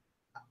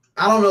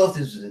 I don't know if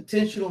this was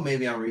intentional.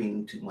 Maybe I'm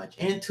reading too much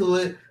into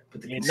it.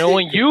 But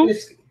knowing you,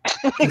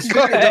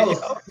 Go ahead.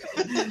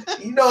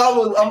 You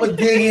know, I'm gonna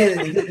dig in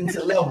and get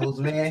into levels,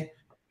 man.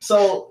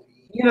 So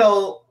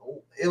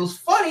it was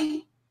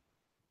funny.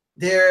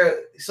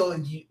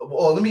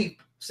 Let me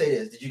say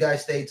this: did you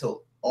guys stay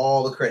till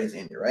all the credits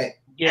ended? Right?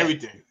 Yeah.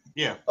 everything.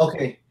 Yeah.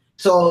 Okay.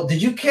 So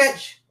did you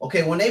catch?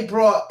 Okay, when they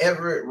brought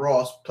Everett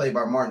Ross, played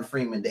by Martin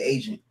Freeman, the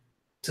agent,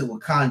 to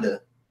Wakanda,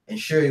 and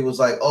Shuri was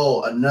like,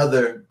 "Oh,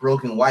 another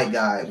broken white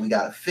guy we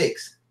gotta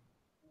fix."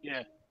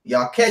 Yeah.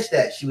 Y'all catch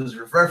that? She was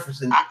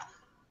referencing.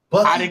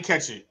 Bucky. I didn't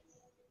catch it.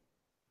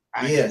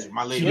 Catch it.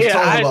 My lady. She was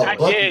talking about I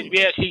Bucky.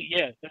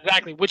 did.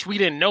 Exactly. Which we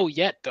didn't know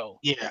yet, though.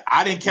 Yeah,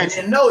 I didn't catch it. I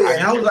didn't know yet.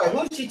 And I was like,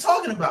 "What is she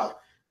talking about?"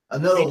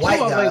 Another white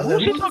guy. Like, who's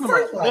she Who's the talking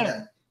first about? white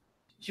guy?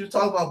 She was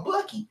talking about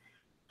Bucky.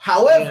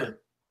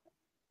 However,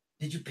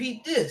 did you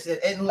peep this?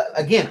 And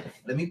again,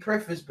 let me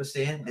preface by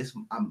saying this: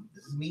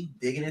 this is me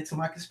digging into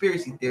my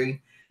conspiracy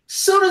theory.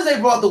 Soon as they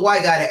brought the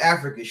white guy to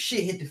Africa,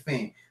 shit hit the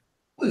fan.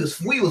 We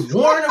was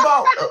warring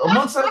about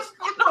amongst us.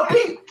 No,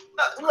 Pete,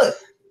 look.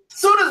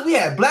 Soon as we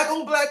had black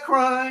on black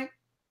crime,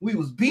 we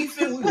was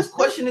beefing. We was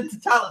questioning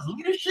T'Challa's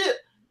leadership.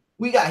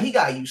 He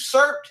got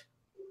usurped.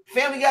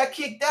 Family got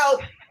kicked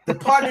out. The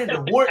party,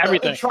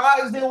 the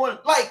tribes didn't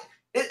want. Like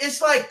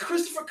it's like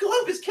Christopher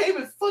Columbus came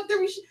and fucked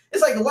every shit.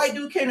 It's like a white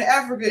dude came to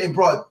Africa and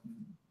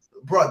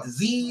brought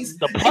disease.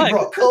 The plague.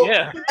 Brought coke.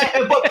 Yeah.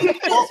 But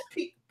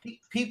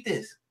peep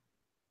this.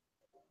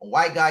 A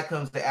white guy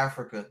comes to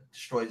Africa,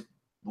 destroys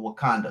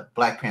Wakanda,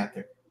 Black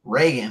Panther.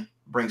 Reagan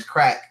brings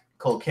crack,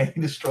 cocaine,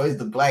 destroys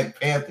the Black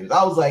Panthers.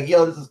 I was like,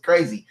 yo, this is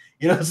crazy.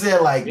 You know what I'm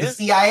saying? Like the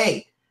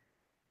CIA,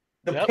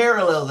 the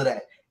parallels of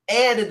that.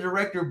 And the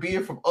director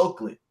being from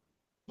Oakland.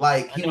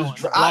 Like he was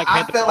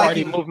I felt like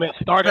he movement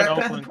started in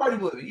Oakland. Party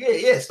movement.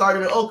 Yeah,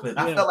 started in Oakland.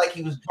 I felt like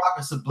he was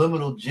dropping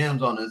subliminal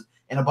gems on us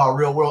and about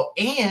real world.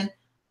 And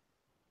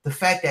the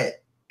fact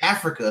that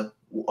Africa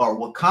or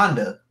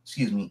Wakanda,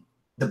 excuse me,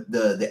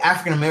 the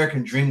African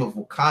American dream of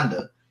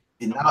Wakanda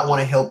did not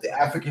want to help the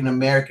African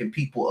American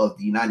people of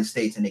the United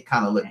States, and they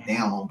kind of looked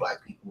down on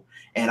black people.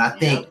 And I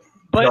think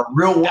but the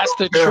real that's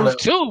the truth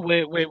too,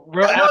 with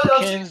real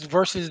Africans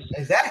versus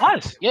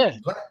us. Yeah.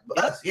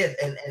 Us, yeah.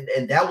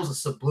 And that was a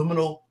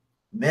subliminal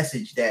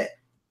message that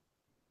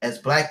as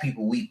black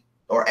people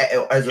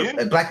as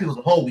black people as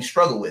a whole we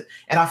struggle with.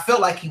 And I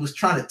felt like he was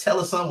trying to tell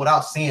us something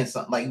without saying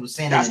something. Like he was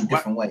saying it in a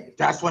different way.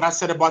 That's what I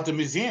said about the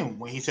museum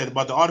when he said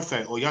about the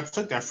artifact. Oh, y'all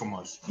took that from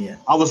us. Yeah.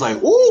 I was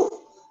like, ooh.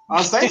 I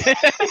was like,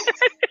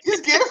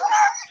 he's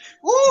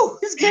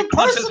getting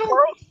personal.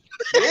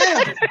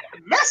 Yeah.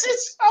 Message.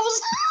 I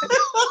was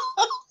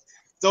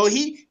so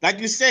he, like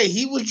you say,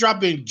 he was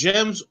dropping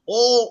gems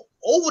all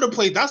over the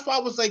place. That's why I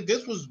was like,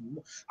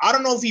 I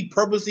don't know if he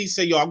purposely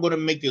said, yo, I'm gonna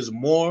make this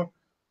more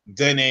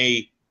than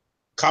a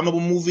comic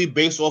book movie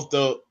based off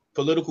the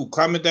political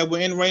climate that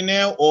we're in right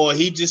now, or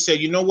he just said,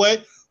 you know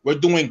what, we're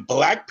doing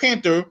Black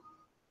Panther,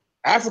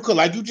 Africa,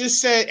 like you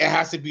just said, it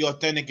has to be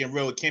authentic and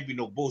real. It can't be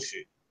no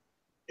bullshit.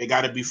 It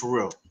got to be for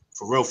real.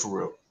 For real.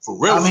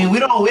 I mean, we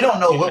don't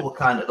know what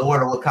Wakanda, the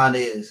word of Wakanda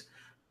is.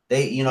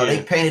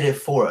 They painted it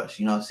for us.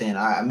 You know what I'm saying?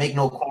 I make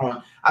no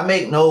qualms. I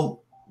make no,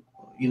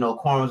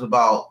 qualms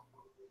about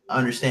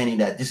understanding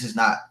that this is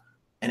not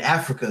an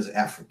Africa's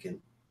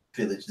African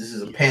village. This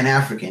is a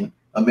Pan-African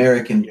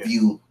American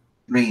view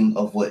dream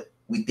of what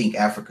we think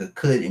Africa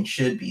could and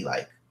should be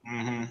like.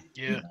 Mm-hmm.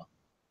 Yeah.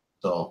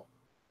 So,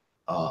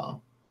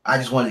 I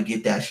just wanted to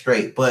get that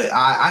straight. But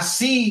I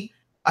see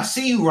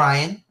you,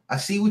 Ryan. I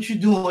see what you're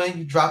doing.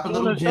 You drop a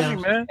little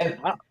gems. Man.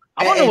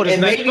 I wonder what his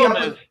next film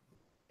is.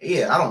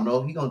 Yeah, I don't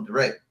know. He's gonna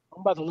direct. I'm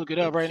about to look it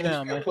up right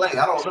now, man. I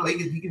don't know.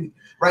 He can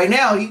right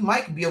now. He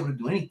might be able to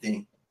do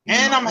anything.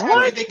 And I'm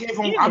happy they gave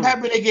him. I'm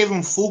happy they gave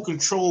him full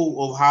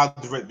control of how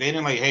to direct. They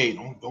didn't like, hey,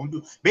 don't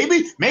do.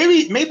 Maybe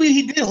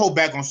he did hold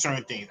back on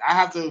certain things. I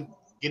have to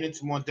get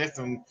into more depth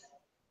and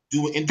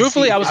do it.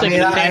 Truthfully, I was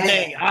thinking the same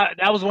thing.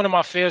 That was one of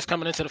my fears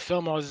coming into the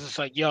film. I was just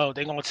like, yo,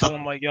 they're gonna tell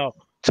him like, yo,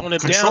 tone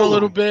it down a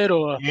little bit,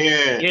 or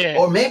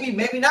or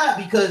maybe not,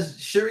 because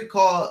Shuri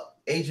called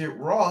Agent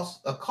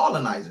Ross a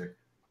colonizer.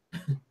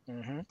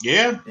 Mm-hmm.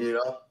 Yeah,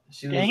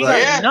 she was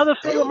like, another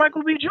film with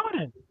Michael B.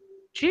 Jordan.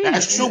 Jeez.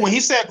 That's true. When he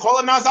said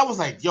colonize, I was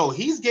like, yo,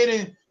 he's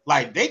getting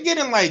like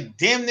like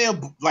damn near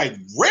like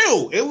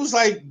real. It was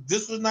like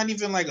this was not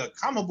even like a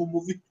comic book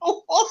movie.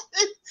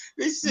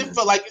 This shit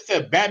felt like you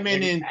said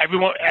Batman and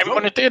everyone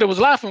in the theater was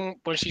laughing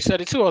when she said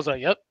it too. I was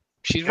like, yep,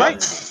 she's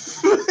right.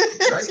 She's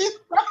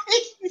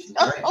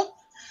right.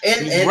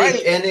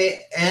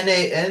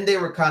 And they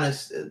were kind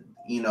of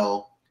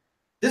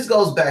this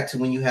goes back to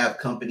when you have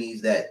companies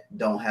that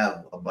don't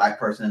have a black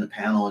person in the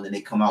panel, and then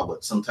they come out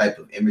with some type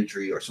of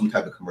imagery or some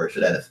type of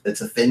commercial that's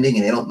offending,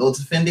 and they don't know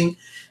it's offending.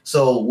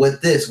 So with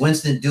this,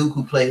 Winston Duke,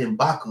 who played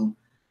M'Baku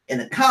in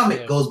the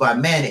comic, goes by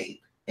Man-Ape,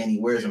 and he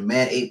wears a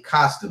Man-Ape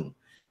costume.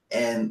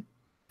 And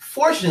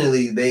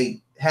fortunately,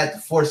 they had the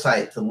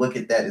foresight to look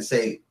at that and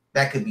say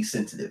that could be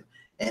sensitive,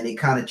 and they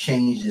kind of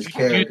changed his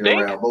character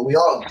around. But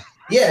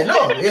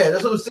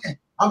that's what I'm saying.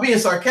 I'm being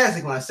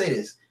sarcastic when I say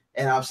this,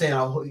 and I'm saying,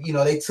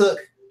 they took.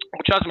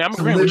 Trust me, I'm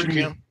agreeing with you,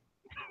 Kim.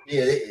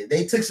 Yeah,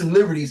 they took some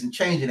liberties in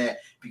changing that,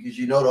 because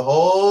the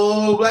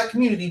whole black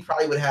community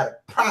probably would have had a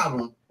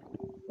problem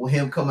with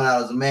him coming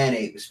out as a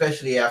Man-Ape,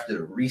 especially after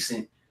the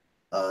recent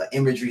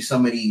imagery.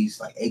 Some of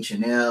these like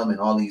H&M and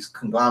all these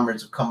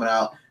conglomerates are coming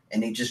out,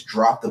 and they just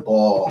dropped the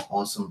ball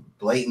on some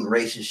blatant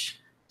racist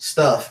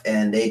stuff,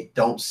 and they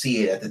don't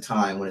see it at the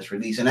time when it's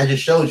released. And that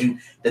just shows you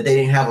that they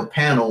didn't have a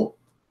panel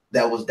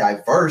that was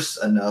diverse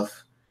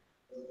enough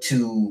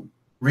to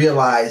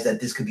realize that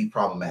this could be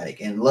problematic.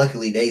 And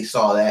luckily they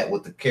saw that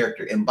with the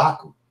character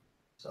M'Baku,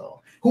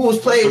 who was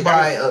played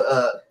by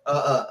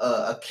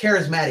a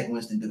charismatic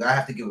Winston Duke. I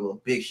have to give a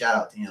big shout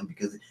out to him,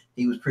 because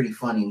he was pretty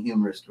funny and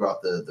humorous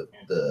throughout the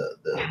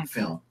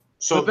film.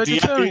 So do you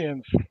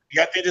think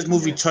this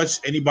movie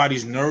touched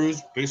anybody's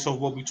nerves based off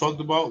what we talked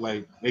about?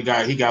 Like he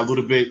got a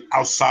little bit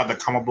outside the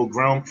comic book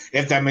realm,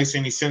 if that makes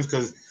any sense,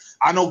 because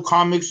I know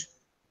comics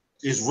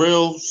is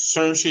real,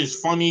 certain shit is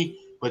funny,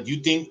 but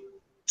you think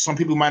some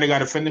people might have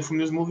got offended from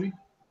this movie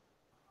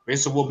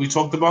based on what we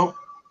talked about?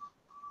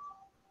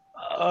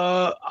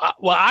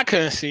 I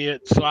couldn't see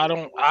it, so I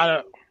don't.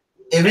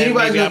 If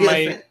anybody's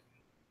gonna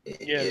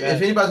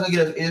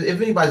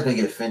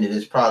get offended,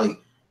 it's probably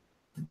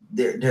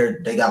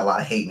they got a lot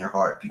of hate in their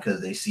heart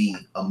because they see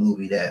a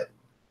movie that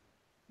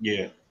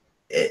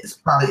it's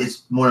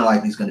more than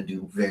likely it's going to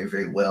do very,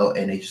 very well,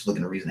 and they just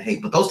looking for a reason to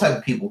hate. But those type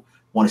of people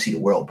want to see the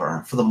world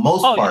burn for the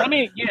most part. I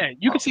mean,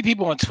 you can see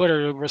people on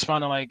Twitter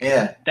responding like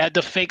that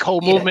the fake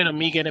whole movement of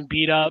me getting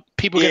beat up,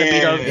 people getting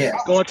beat up,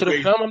 going to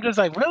the film. I'm just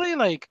like, really?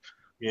 Like,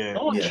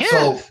 no one cares.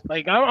 So,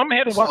 like, I'm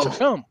here to watch the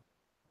film.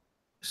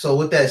 So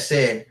with that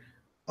said,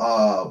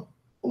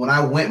 when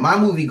I went, my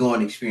movie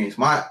going experience,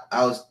 I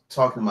was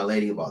talking to my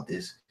lady about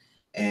this,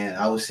 and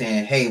I was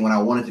saying, hey, when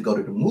I wanted to go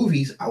to the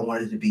movies, I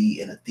wanted to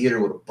be in a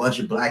theater with a bunch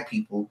of black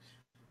people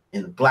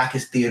in the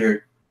blackest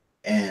theater,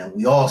 and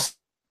we all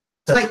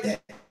like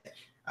that.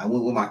 I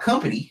went with my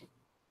company,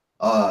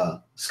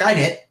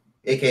 Skynet,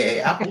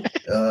 aka Apple,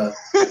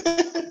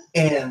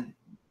 and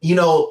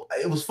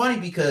it was funny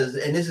because,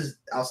 and this is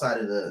outside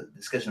of the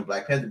discussion of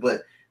Black Panther,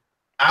 but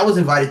I was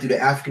invited through the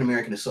African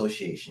American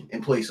Association,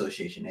 Employee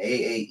Association,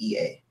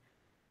 AAEA.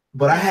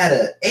 But I had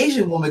an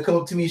Asian woman come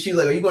up to me, and she was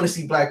like, "Are you going to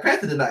see Black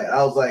Panther tonight?"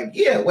 I was like,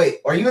 "Yeah." Wait,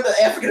 are you in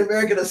the African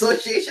American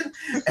Association?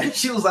 And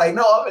she was like,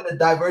 "No, I'm in the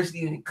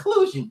Diversity and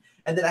Inclusion."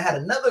 And then I had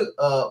another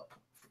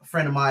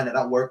friend of mine that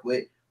I work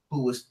with,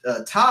 who was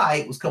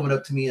Ty, was coming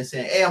up to me and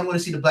saying, "Hey, I'm going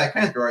to see the Black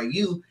Panther. Are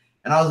you?"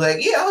 And I was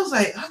like, "Yeah." I was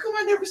like, "How come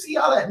I never see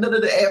all that? None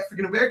of the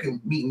African American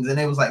meetings?" And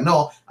they was like,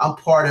 "No, I'm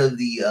part of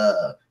the."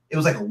 It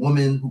was like a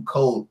woman who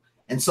code,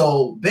 and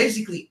so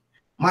basically,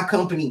 my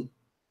company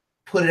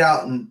put it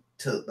out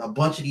to a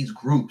bunch of these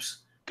groups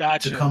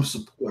to come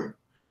support.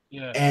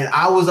 Yeah. And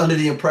I was under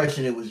the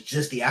impression it was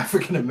just the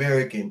African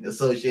American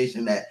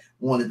Association that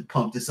wanted to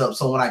pump this up.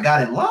 So when I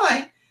got in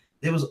line,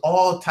 there was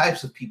all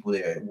types of people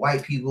there,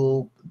 white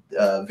people,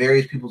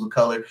 various peoples of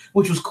color,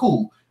 which was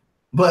cool.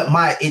 But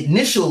my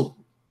initial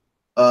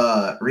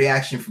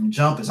reaction from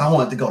jump is I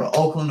wanted to go to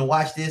Oakland to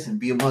watch this and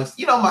be amongst,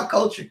 my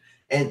culture.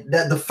 and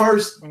that the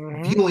first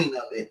Mhm. viewing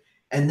of it,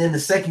 and then the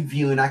second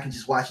viewing I could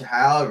just watch it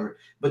however.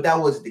 But that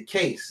wasn't the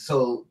case,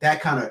 so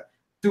that kind of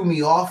threw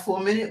me off for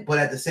a minute. But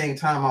at the same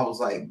time, I was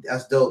like,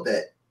 that's dope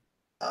that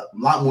a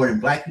lot more than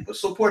black people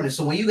supporting it.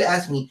 So when you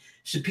ask me,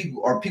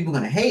 are people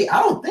gonna hate?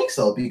 I don't think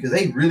so because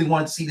they really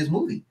wanted to see this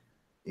movie.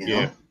 You know?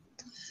 Yeah.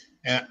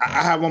 And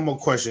I have one more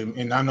question,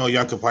 and I know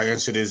y'all could probably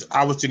answer this.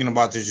 I was thinking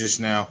about this just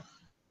now.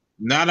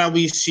 Now that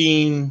we've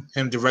seen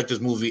him direct this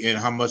movie and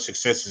how much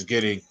success it's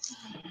getting,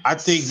 I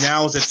think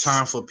now is the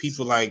time for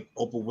people like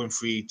Oprah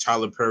Winfrey,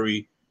 Tyler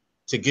Perry,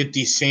 to get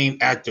these same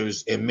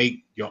actors and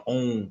make your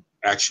own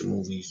action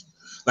movies.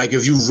 Like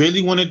if you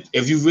really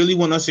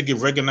want us to get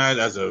recognized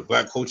as a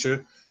black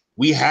culture,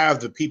 we have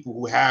the people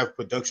who have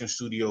production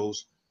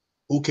studios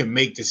who can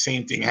make the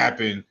same thing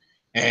happen.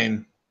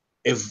 And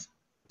if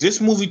this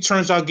movie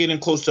turns out getting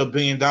close to $1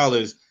 billion,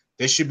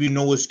 there should be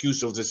no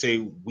excuse of to say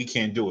we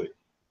can't do it.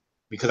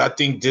 Because I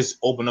think this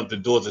opened up the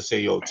doors to say,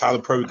 yo,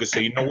 Tyler Perry could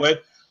say, you know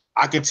what?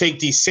 I can take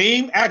these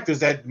same actors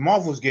that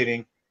Marvel's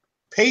getting,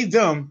 pay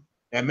them,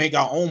 and make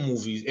our own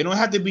movies. It don't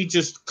have to be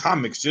just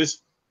comics,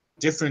 just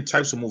different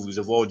types of movies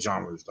of all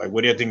genres. Like,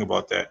 what do you think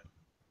about that?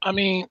 I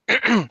mean,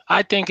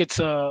 I think it's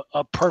a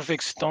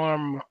perfect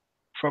storm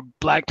for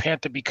Black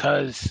Panther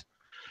because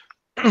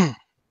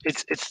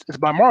it's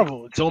by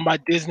Marvel. It's owned by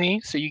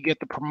Disney, so you get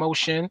the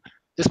promotion.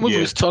 This movie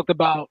Yeah. was talked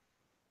about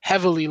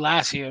heavily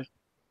last year,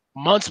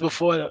 months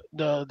before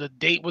the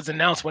date was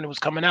announced when it was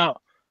coming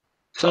out.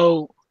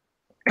 So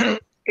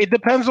it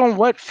depends on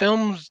what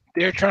films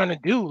they're trying to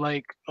do.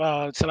 Like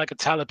to like a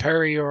Tyler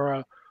Perry or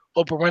a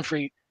Oprah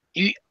Winfrey.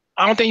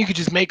 I don't think you could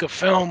just make a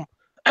film.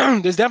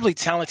 There's definitely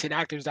talented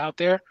actors out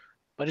there,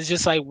 but it's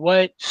just like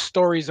what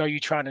stories are you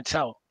trying to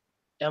tell?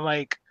 And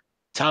like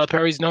Tyler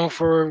Perry's known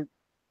for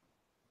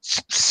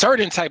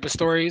certain type of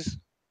stories,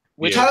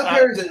 which Yeah.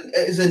 Tyler Perry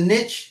is a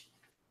niche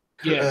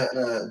yeah.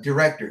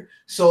 director.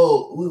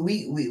 So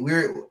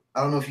we're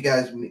I don't know if you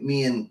guys,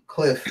 me and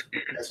Cliff,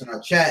 that's in our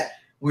chat,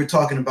 we were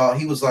talking about.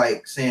 He was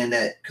like saying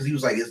that because he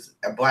was like, it's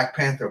a Black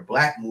Panther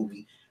black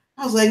movie.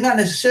 I was like, not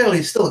necessarily.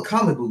 It's still a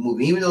comic book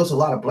movie, even though it's a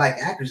lot of black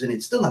actors in it.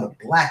 It's still not a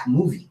black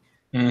movie.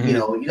 Mm-hmm. You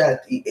know, you got.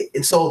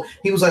 And so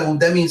he was like, well,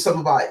 that means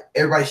something about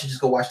everybody should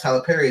just go watch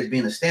Tyler Perry as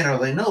being a standard. I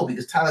was like, no,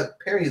 because Tyler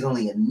Perry is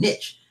only a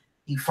niche.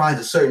 He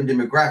finds a certain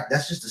demographic.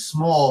 That's just a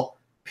small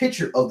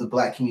picture of the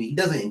black community. He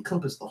doesn't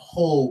encompass the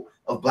whole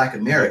of Black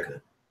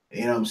America.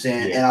 You know what I'm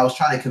saying? Yeah. And I was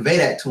trying to convey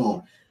that to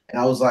him. And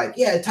I was like,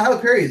 yeah, Tyler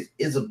Perry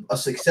is a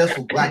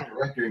successful black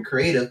director and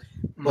creative,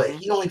 but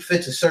he only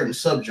fits a certain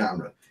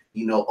subgenre.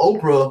 You know,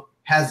 Oprah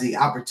has the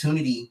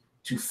opportunity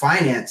to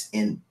finance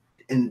and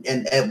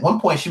at one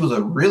point she was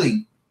a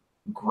really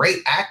great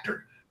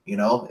actor, you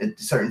know, at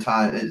a certain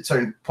time, at a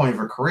certain point of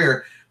her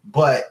career,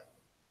 but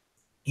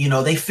you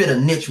know, they fit a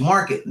niche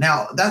market.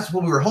 Now that's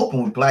what we were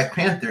hoping with Black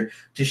Panther,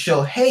 to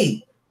show,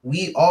 hey,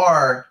 we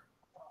are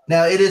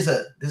now this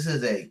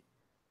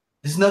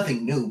is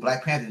nothing new.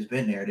 Black Panther's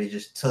been there. They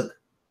just took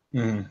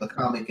a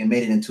comic and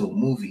made it into a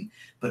movie.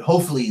 But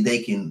hopefully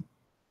they can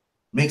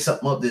make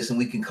something of this and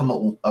we can come up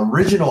with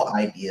original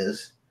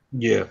ideas.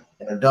 Yeah.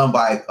 That are done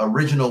by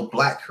original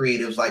black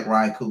creatives like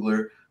Ryan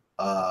Coogler.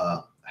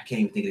 I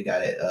can't even think of the guy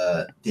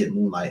that did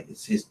Moonlight.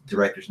 His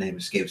director's name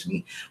escapes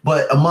me.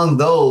 But among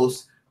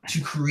those, to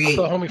create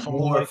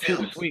more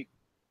films. Sweet.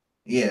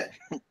 Yeah.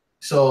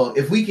 So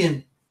if we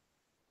can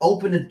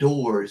open the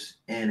doors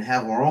and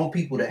have our own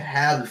people that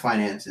have the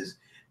finances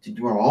to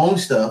do our own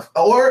stuff,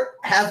 or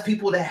have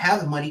people that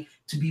have the money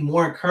to be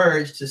more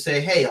encouraged to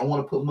say, hey, I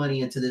want to put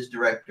money into this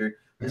director,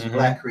 this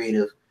black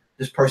creative,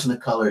 this person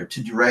of color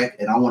to direct,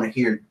 and I want to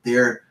hear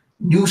their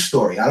new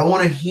story. I don't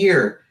want to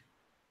hear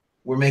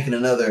we're making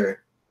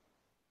another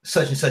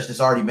such and such that's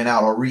already been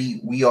out, or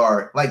we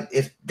are like,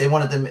 if they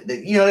wanted them,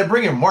 you know, they're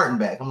bringing Martin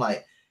back. I'm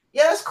like,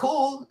 yeah, that's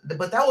cool,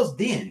 but that was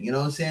then, you know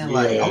what I'm saying?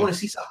 Like, I want to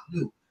see something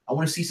new. I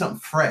want to see something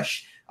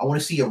fresh. I want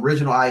to see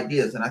original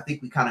ideas, and I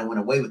think we kind of went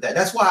away with that.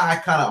 That's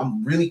why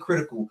I'm really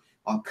critical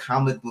on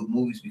comic book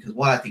movies, because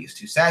one, I think it's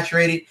too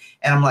saturated,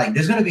 and I'm like,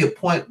 there's going to be a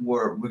point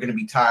where we're going to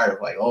be tired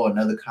of like, oh,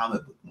 another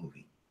comic book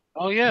movie.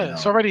 Oh yeah, you know?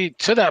 It's already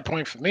to that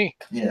point for me.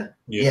 Yeah.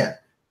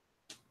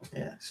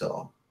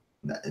 So,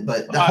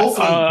 but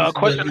hopefully, a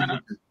question.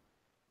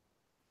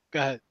 Go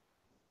ahead.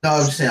 No, I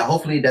was just saying,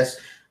 hopefully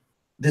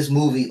this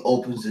movie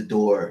opens the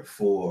door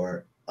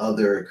for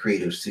other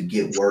creatives to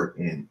get work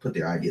and put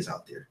their ideas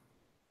out there.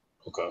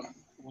 Okay.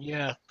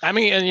 Yeah, I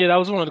mean, and yeah, that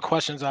was one of the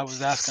questions I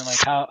was asking. Like,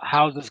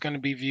 how is this going to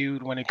be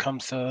viewed when it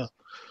comes to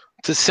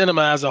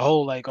cinema as a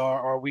whole? Like,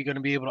 are we going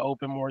to be able to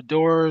open more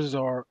doors,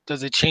 or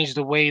does it change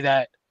the way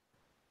that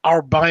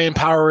our buying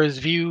power is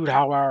viewed,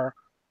 how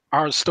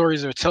our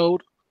stories are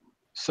told?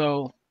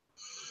 So,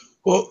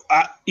 well,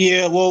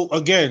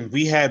 again,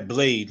 we had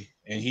Blade,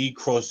 and he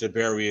crossed the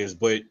barriers,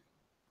 but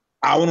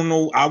I want to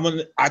know.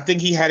 I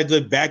think he had a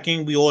good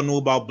backing. We all knew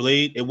about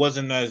Blade. It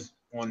wasn't as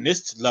on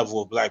this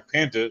level of Black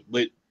Panther,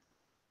 but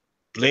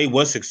Blade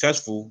was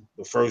successful,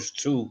 the first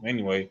two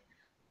anyway.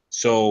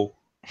 So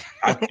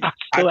I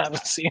still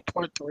haven't seen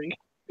part 3.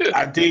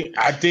 I think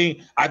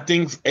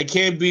it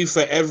can't be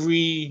for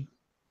every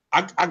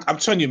I'm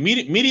telling you,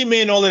 Media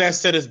Man, all of that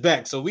set us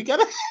back. So we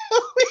gotta.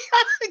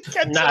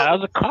 That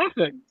was a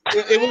classic.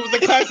 It was a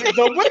classic,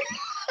 though.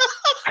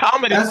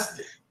 Comedy.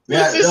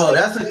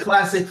 That's a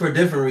classic for a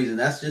different reason.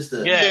 That's just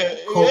a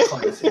cult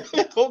classic.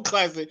 Cult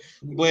classic.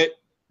 But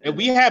if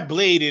we had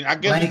Blade, and I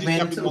guess Blank we just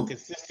gotta be more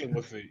consistent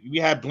with it. We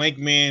had Blank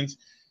Mans,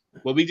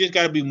 but we just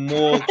gotta be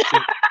more.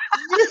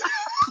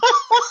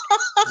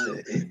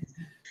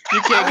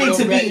 You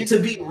can't to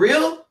be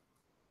real.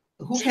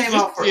 Who came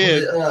out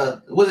first?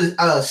 Was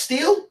it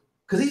Steel?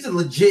 Because he's a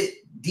legit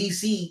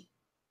DC.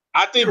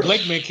 I think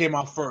Blank Man came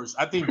out first.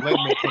 It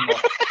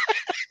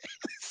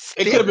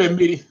could have been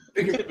Media.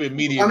 It could have been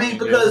Media. I mean,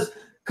 because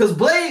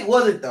Blade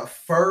wasn't the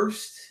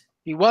first.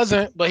 He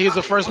wasn't, but he was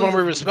the first one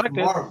we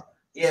respected.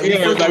 Yeah, we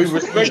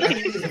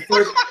respected.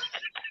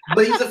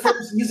 But he's the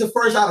first. He's the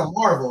first out of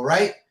Marvel,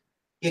 right?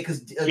 Yeah,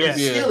 because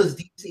Steel is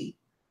DC.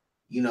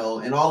 You know,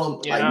 and all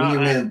of like Media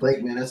Man and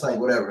Blake Man, that's like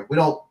whatever. We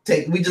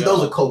just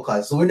those are cult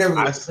classics, so we're never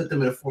gonna put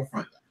them in the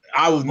forefront.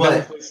 I was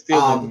never put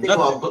Steel in the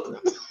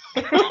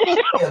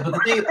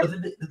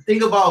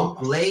thing about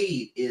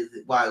Blade is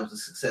why it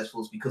was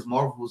successful is because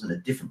Marvel was in a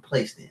different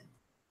place then.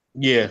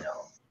 Yeah. You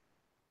know?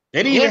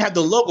 They didn't even have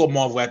the logo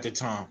Marvel at the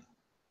time.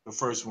 The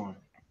first one.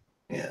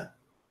 Yeah.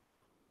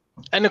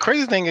 And the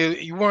crazy thing is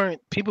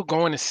people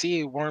going to see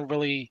it weren't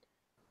really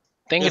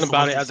thinking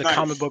about it as a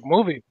comic book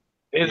movie.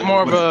 It's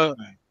more of a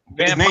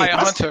Vampire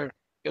Hunter.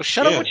 Yo,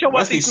 shut up with your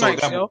Wesley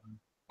Snipes, yo.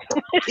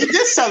 He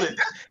did sell it.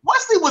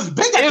 Wesley was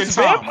big at the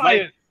time.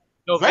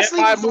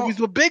 Vampire movies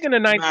were big in the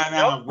 90s.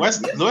 Nah.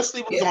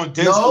 Wesley was on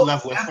Denzel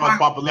level as far as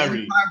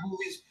popularity.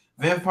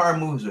 Vampire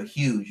movies were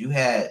huge. You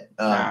had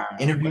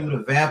Interview with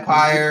a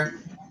Vampire.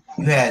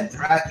 You had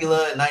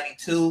Dracula in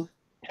 '92.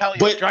 Hell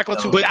yeah,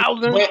 Dracula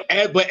 2000.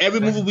 But every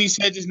movie we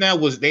said just now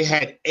was they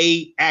had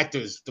A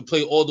actors to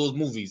play all those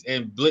movies,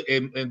 and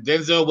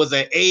Denzel was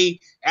an A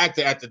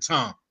actor at the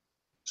time.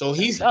 So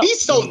he's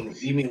so.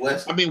 You mean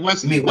Wesley? I mean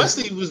Wesley.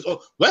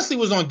 Wesley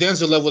was on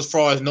Denzel level as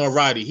far as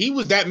notoriety. He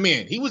was that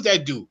man. He was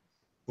that dude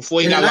before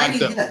he got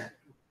locked up. Yeah.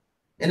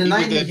 In the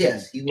 90s,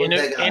 yes, he was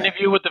that guy.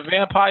 Interview with the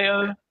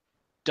Vampire,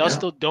 Dust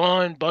Till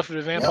Dawn, Buffy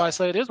the Vampire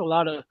Slayer. There's a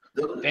lot of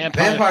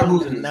vampire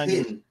movies in the 90s.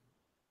 Hidden.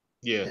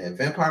 Yeah,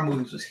 vampire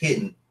movies was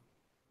hidden.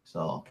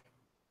 So,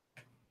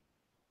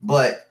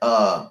 but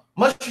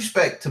much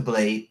respect to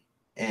Blade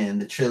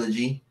and the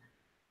trilogy.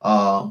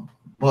 But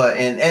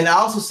I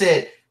also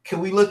said,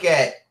 can we look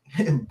at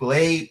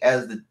Blade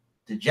as the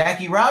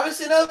Jackie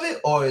Robinson of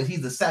it, or is he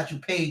the Satchel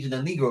Paige in the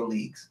Negro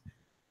Leagues?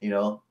 You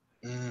know,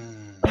 you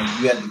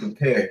have to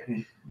compare.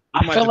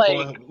 I feel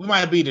like we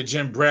might be the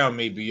Jim Brown,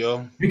 maybe,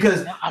 yo.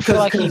 Because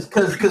Black Panther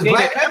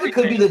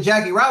could be the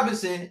Jackie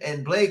Robinson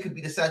and Blade could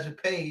be the Satchel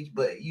Paige,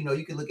 but you know,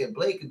 you can look at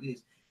Blade could be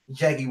the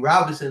Jackie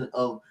Robinson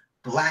of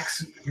black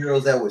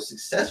superheroes that were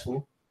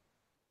successful.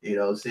 You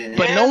know what I'm saying?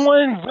 But no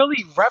one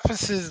really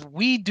references.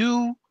 We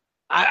do.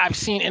 I've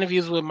seen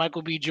interviews with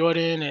Michael B.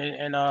 Jordan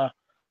and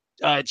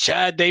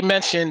Chad. They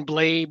mentioned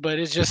Blade, but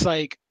it's just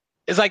like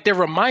they're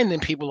reminding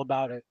people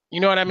about it. You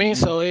know what I mean?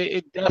 So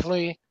it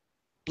definitely.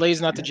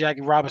 Blade's not the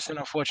Jackie Robinson,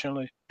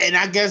 unfortunately. And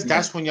I guess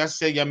that's when y'all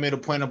said y'all made a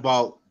point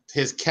about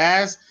his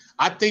cast.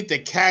 I think the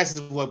cast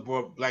is what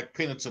brought Black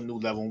Panther to a new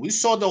level. When we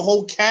saw the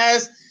whole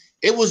cast,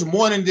 it was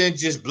more than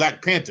just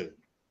Black Panther.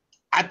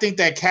 I think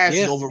that cast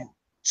is over.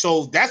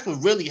 So that's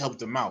what really helped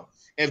him out.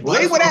 If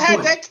Blade would have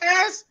had that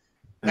cast,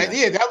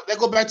 that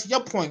go back to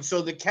your point.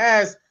 So the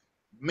cast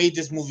made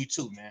this movie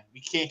too, man.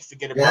 We can't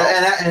forget about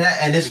it.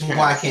 And this is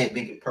why I can't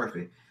make it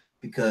perfect.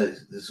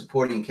 Because the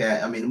supporting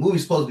cast, I mean, the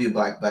movie's supposed to be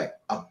about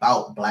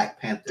Black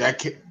Panther.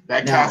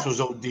 That cast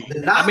was OD.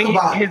 I mean,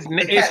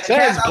 it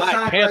says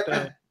Black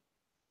Panther.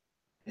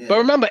 Yeah. But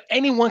remember,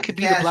 anyone could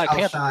be the Black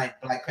Panther.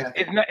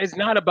 It's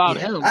not about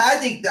him. I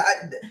think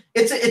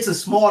it's a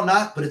small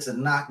knock, but it's a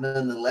knock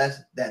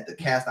nonetheless that the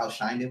cast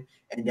outshined him,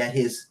 and that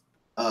his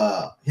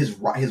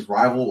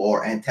rival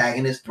or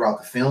antagonist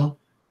throughout the film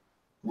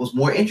was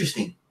more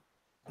interesting.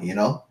 You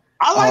know,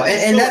 I like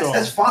and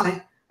that's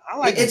fine. I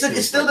like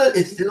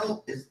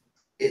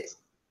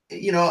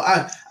you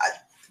know,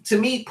 to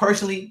me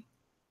personally,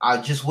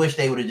 I just wish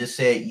they would have just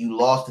said you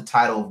lost the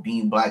title of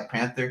being Black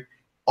Panther,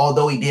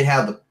 although he did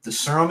have the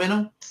serum in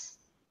him.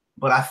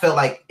 But I felt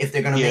like if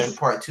they're gonna make a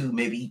part 2,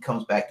 maybe he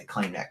comes back to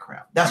claim that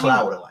crown. That's what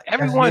I would have liked.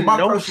 Everyone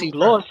knows he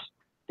lost.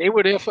 They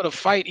were there for the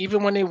fight,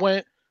 even when they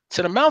went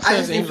to the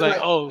mountains. And he was like,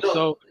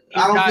 so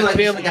I don't feel like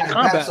he should have got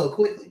it back so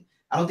quickly.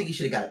 I don't think he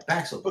should have got it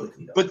back so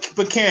quickly. Though.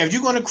 But Cam, if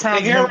you're gonna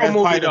crown him as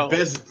probably the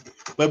best.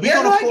 But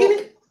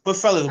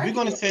fellas, we're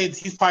gonna say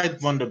he's probably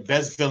one of the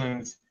best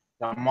villains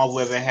that Marvel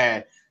ever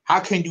had. How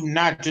can you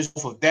not just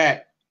off of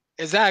that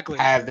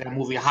have that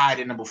movie higher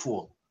than number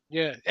 4?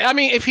 Yeah, I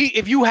mean, if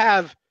you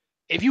have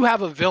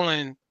a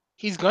villain,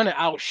 he's gonna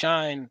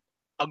outshine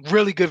a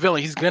really good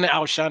villain. He's gonna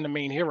outshine the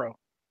main hero,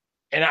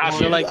 and I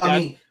feel like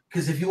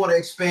because if you want to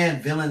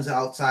expand villains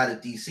outside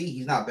of DC,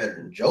 he's not better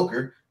than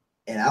Joker,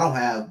 and I don't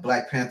have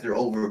Black Panther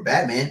over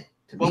Batman.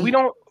 But we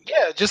don't.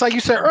 Yeah, just like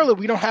you said earlier,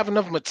 we don't have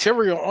enough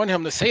material on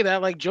him to say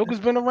that. Like Joker's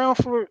been around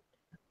for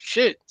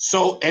shit.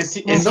 So And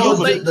no,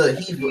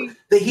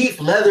 the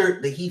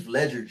Heath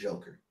Ledger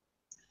Joker.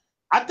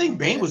 I think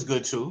Bane was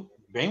good too.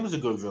 Bane was a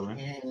good villain.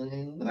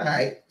 All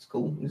right, it's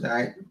cool. He's all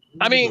right.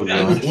 I mean,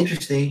 He was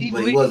interesting,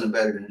 but he wasn't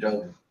better than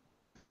Joker.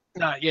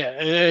 Nah,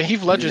 yeah.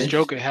 Heath Ledger's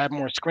Joker had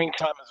more screen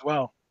time as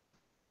well.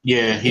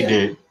 Yeah, he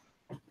did.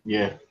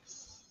 Yeah.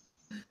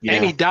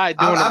 And he died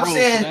doing the role.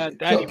 Saying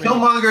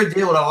Killmonger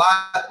did a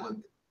lot.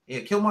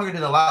 Killmonger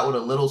did a lot with a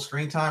little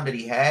screen time that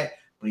he had,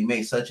 but he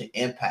made such an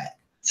impact.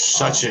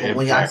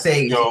 When I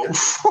say,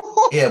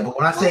 but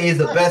when I say he's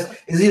the best,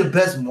 is he the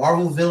best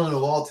Marvel villain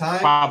of all time?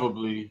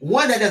 Probably.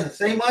 One that doesn't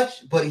say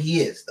much, but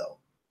he is though.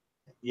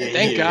 Yeah,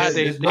 thank God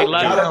they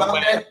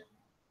let him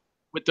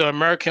with the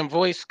American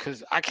voice,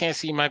 because I can't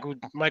see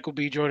Michael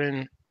B.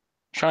 Jordan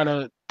trying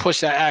to push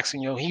that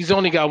accent. He's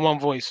only got one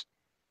voice.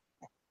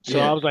 So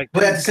I was like,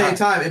 but at the same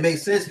time, it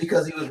makes sense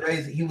because he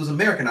was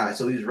Americanized,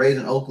 so he was raised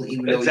in Oakland.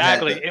 Even though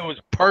it was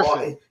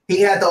perfect.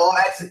 He had the all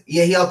access.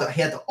 Yeah, he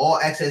had the all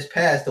access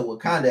pass to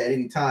Wakanda at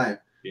any time.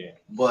 Yeah,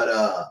 but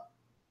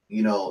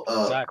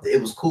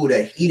it was cool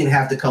that he didn't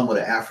have to come with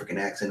an African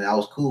accent. And I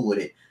was cool with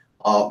it.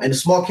 And the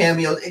small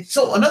cameos.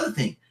 So another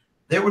thing,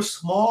 there were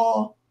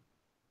small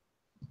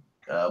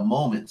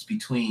moments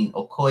between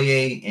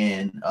Okoye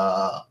and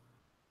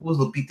who was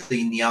Lupita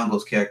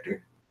Nyong'o's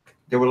character.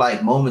 There were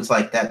like moments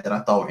like that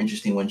I thought were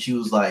interesting. When she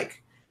was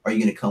like, "Are you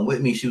gonna come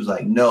with me?" She was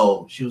like,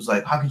 "No." She was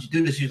like, "How could you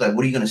do this?" She was like,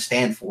 "What are you gonna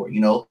stand for?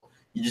 You're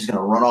just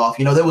gonna run off."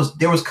 There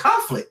was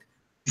conflict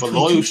for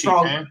loyalty,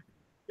 man.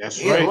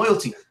 That's right.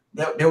 Loyalty.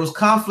 There was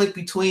conflict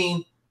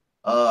between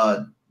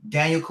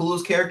Daniel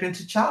Kaluuya's character and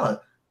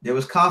T'Challa. There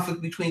was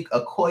conflict between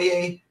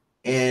Okoye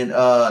and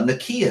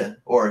Nakia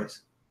or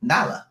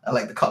Nala. I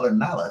like to call her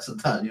Nala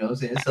sometimes. You know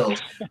what I'm saying? So.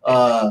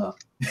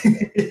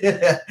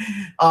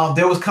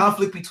 There was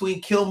conflict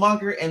between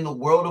Killmonger and the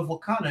world of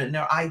Wakanda and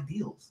their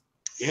ideals.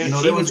 Yeah,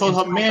 she even told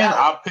her man,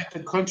 "I'll pick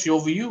the country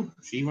over you."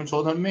 She even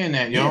told her man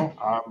that,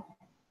 I'll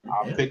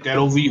pick that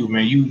over you,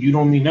 man. You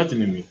don't mean nothing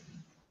to me.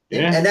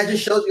 Yeah, and that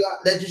just shows you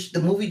the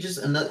movie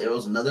it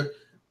was another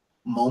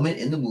moment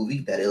in the movie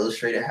that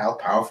illustrated how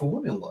powerful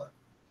women were.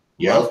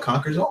 Yeah, love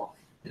conquers all.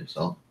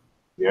 So,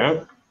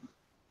 yeah.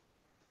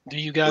 Do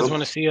you guys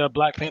want to see a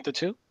Black Panther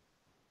 2?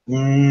 I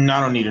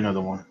don't need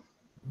another one.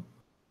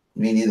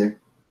 Me neither.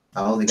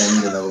 I don't think I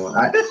need another one.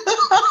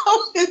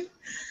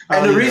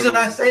 And the reason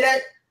I say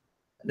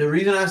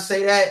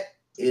that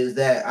is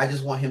that I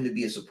just want him to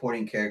be a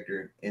supporting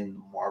character in the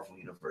Marvel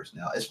universe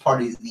now, as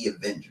part of the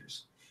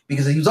Avengers,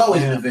 because he was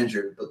always an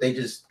Avenger, but they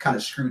just kind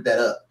of screwed that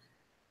up.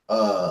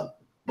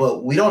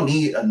 But we don't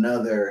need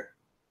another.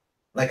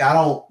 I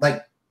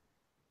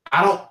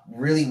don't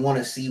really want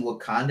to see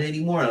Wakanda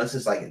anymore unless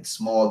it's like in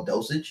small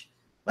dosage.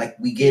 Like,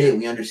 we get it,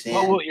 we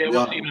understand. We'll see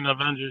it in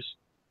Avengers.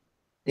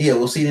 Yeah,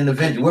 we'll see it in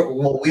Avengers.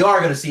 We are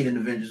going to see it in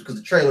Avengers because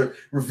the trailer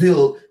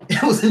revealed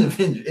it was in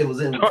Avengers. It was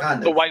in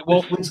Wakanda. The White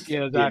Wolf.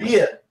 Yeah,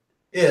 exactly.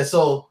 Yeah.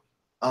 So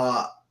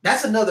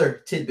that's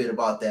another tidbit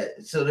about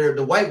that. So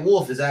the White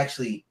Wolf is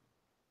actually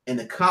in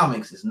the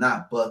comics is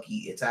not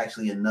Bucky. It's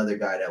actually another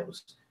guy that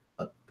was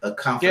a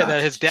confidant. Yeah,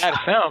 that his dad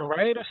found,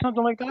 right, or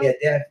something like that.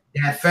 Yeah,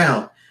 dad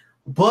found.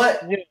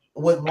 But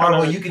with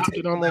Marvel, you can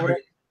take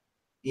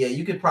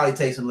you could probably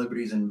take some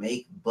liberties and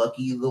make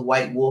Bucky the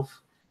White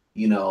Wolf.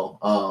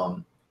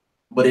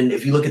 But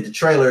if you look at the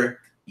trailer,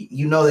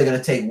 they're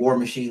gonna take War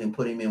Machine and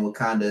put him in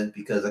Wakanda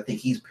because I think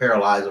he's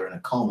paralyzed or in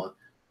a coma.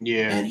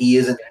 Yeah, and he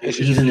isn't.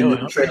 He's in the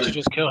new trailer.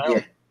 Just kill him.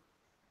 Yeah.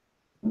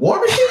 War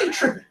Machine ain't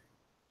tripping.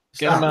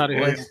 Get him out of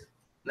here.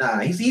 Nah,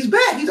 he's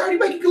back. He's already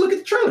back. You can look at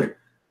the trailer.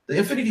 The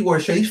Infinity War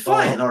show. He's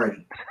flying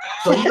already.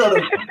 So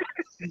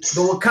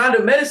the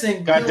Wakanda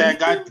medicine got that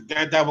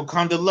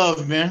Wakanda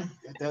love, man.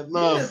 Got that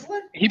love. Yeah,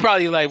 he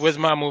probably like, "Where's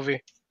my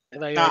movie?"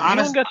 Like, you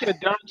don't got your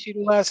Don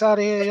Cheadle ass out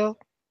of here, yo.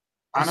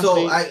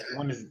 Honestly,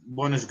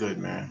 one is good,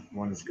 man.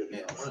 One is good.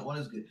 Yeah, one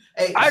is good.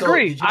 Hey, I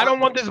agree. I don't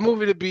want this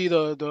movie to be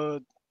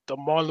the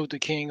Martin Luther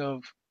King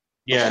of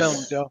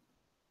films, yo.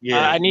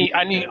 Yeah, I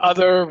need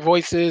other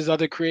voices,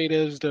 other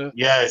creatives to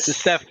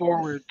step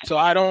forward. So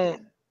I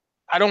don't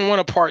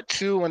want a part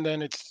 2 and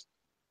then it's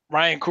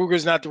Ryan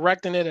Coogler's not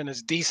directing it and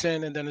it's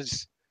decent and then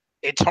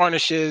it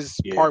tarnishes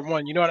part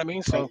 1. You know what I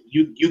mean? So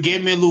you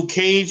gave me a Luke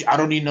Cage. I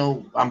don't need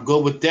no. I'm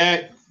good with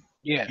that.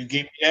 Yeah, you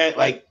gave me that.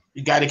 Like,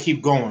 you got to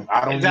keep going.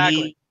 I don't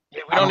need.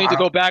 Yeah, we don't need to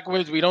go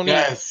backwards. We don't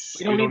need.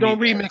 We don't need no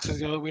remixes,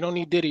 yo. We don't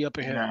need Diddy up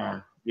in here.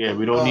 Nah. Yeah,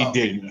 we don't need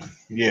Diddy.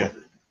 Yeah.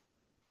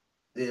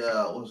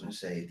 What was I gonna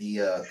say?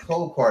 The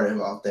cold part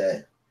about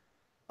that.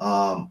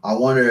 I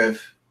wonder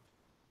if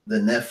the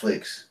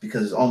Netflix,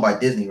 because it's owned by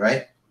Disney,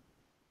 right?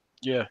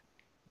 Yeah.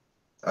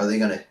 Are they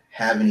gonna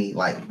have any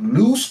like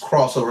loose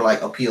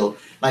crossover appeal,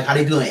 like how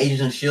they do in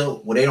Agents of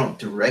S.H.I.E.L.D., where they don't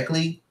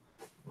directly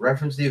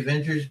reference the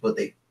Avengers, but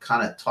they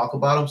kind of talk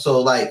about them?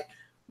 So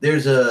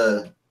there's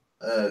a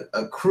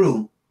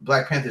crew,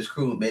 Black Panther's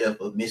crew, made up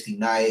of Misty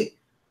Knight,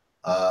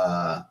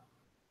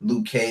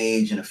 Luke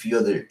Cage, and a few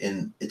other,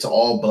 and it's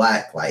all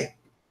black,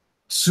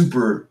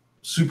 super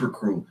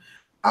crew.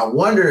 I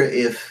wonder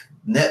if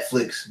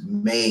Netflix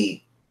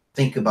made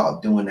think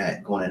about doing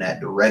that, going in that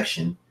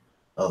direction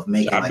of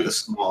making like a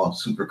small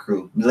super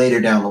crew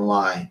later down the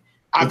line.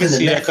 I can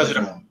see that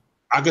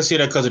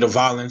because of the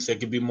violence. It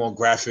could be more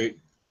graphic.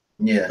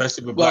 Yeah,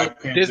 especially with Well,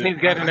 Black Panther. Disney's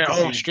getting their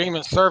own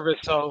streaming service,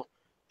 so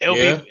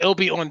it'll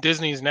be on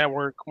Disney's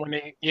network when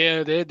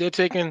they're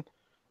taking.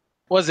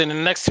 Was it in the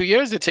next 2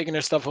 years? They're taking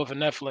their stuff off of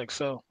Netflix,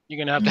 so you're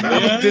gonna have to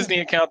have a Disney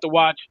account to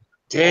watch.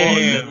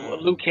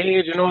 Luke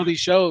Cage and all these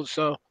shows.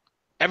 So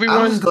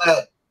everyone's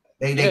glad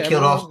they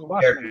killed off some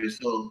characters.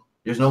 So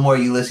there's no more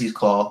Ulysses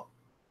Claw.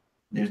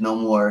 There's no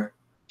more.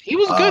 He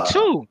was good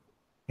too.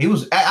 He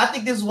was. I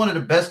think this is one of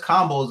the best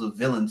combos of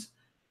villains.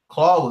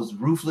 Claw was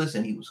ruthless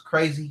and he was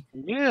crazy.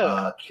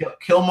 Yeah.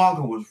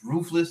 Killmonger was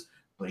ruthless,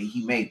 but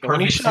he made perfect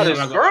when he shot sense.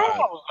 his girl, I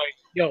was like,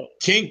 yo.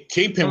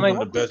 Kingpin was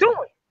the best.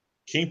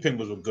 Kingpin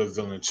was a good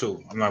villain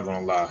too. I'm not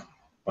gonna lie.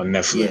 On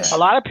Netflix. Yeah. A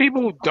lot of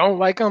people don't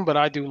like him, but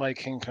I do like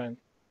Kingpin.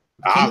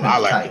 I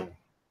like him.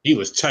 He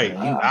was tight.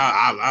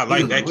 I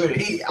like that.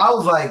 I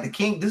was like the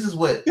king. This is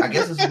what I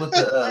guess. This is what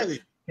the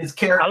his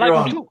character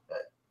on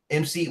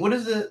MC. What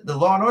is the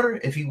Law and Order?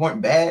 If he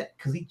weren't bad,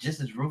 because he just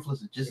as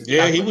ruthless as just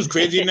as he was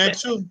crazy in that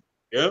too.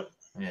 Yep.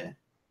 Yeah.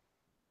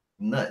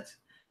 Nuts.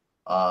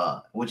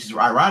 Which is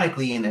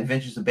ironically in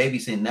Adventures of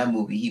Babysitting, that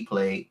movie he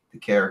played the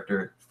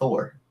character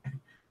Thor.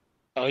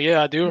 Oh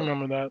yeah, I do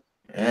remember that.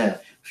 Yeah,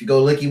 if you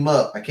go look him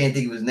up, I can't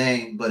think of his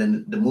name, but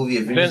in the movie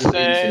Adventures of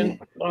Babysitting,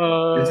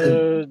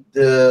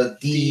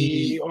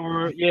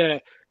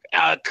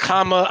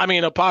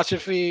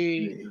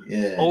 apostrophe,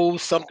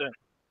 something.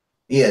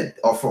 Yeah,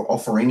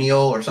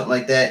 Oforinio or something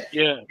like that.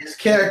 Yeah, his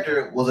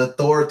character was a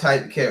Thor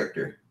type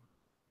character,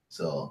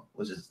 so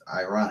which is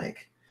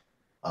ironic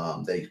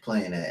that he's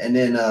playing that. And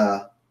then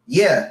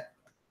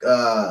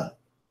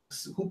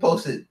who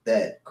posted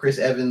that Chris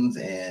Evans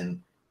and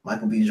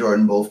Michael B.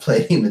 Jordan both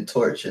played him in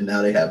Torch, and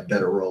now they have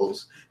better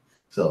roles.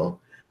 So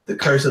the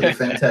curse of the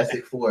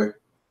Fantastic Four.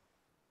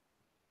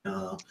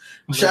 Shout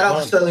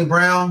out to Sterling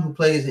Brown, who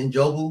plays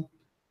Njobu.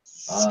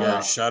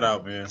 Shout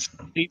out, man.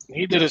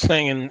 He did his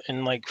thing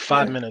in like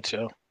 5 minutes,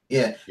 yo.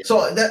 Yeah.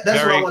 So that's what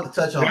I want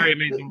to touch on. Very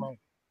amazing.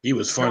 He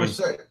was funny.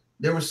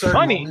 There were certain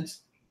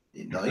moments.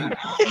 No, he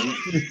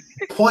was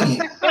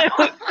poignant.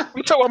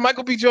 We talk about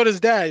Michael B. Jordan's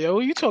dad, yo. Who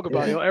you talk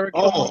about, yo? Eric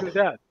Killmonger's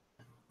dad.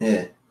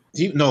 Yeah.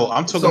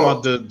 I'm talking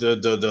about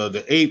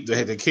the ape,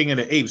 the king of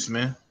the apes,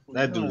 man.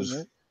 That dude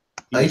was.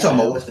 Oh, you talking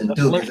about Winston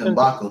Duke and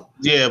Baku?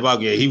 Yeah,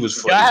 he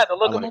was funny. I had to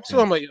look him up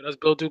too. I'm like, yo, that's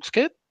Bill Duke's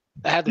kid.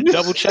 I had to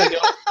double check, yo.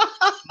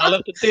 I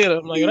left the theater.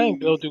 I'm like, it ain't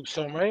Bill Duke's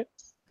son, right?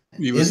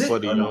 He was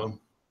funny, yo.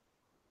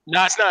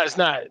 No, it's not. It's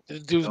not.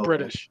 This dude's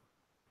British.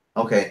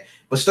 Okay,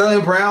 but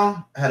Sterling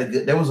Brown had a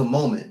good. There was a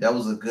moment. That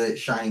was a good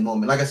shiny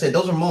moment. Like I said,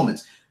 those are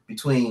moments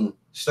between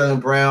Sterling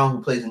Brown,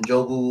 who plays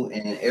Njobu,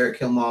 and Eric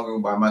Killmonger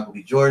by Michael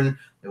B. Jordan.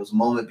 There was a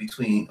moment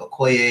between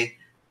Okoye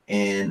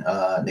and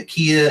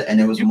Nakia, and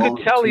there was a moment.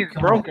 You could tell he's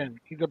broken.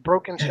 He's a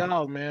broken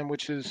child, man,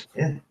 which is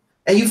and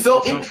you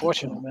felt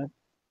unfortunate, man.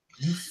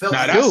 You felt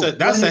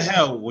that's a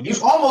hell. When you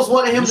almost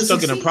wanted him to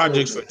stuck in a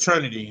project's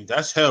fraternity.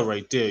 That's hell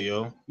right there,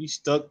 yo. He's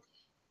stuck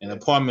in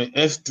apartment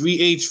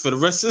F3H for the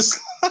rest of his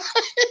life.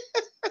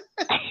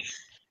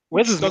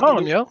 Where's his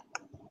mom, yo?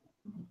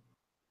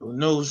 Who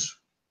knows?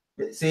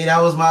 See,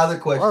 that was my other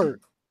question.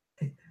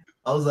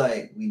 I was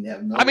like, we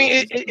never know. I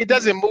mean, it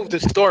doesn't move the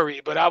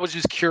story, but I was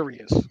just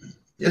curious.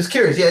 It's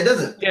curious. Yeah, it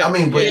doesn't. Yeah, I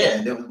mean, but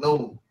there was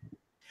no.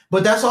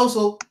 But that's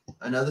also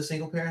another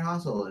single parent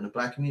household in the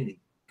Black community.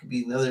 Could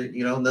be another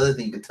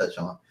thing you could touch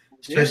on,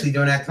 especially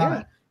during that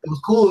time. It was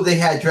cool if they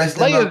had dressed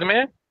them layers, up.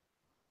 Man.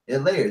 Yeah,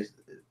 layers.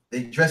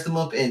 They dressed them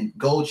up in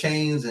gold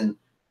chains and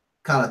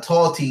kind of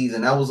tall tees,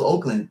 and that was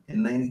Oakland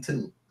in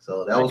 '92.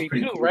 So that was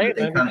pretty cool. Right?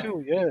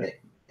 92,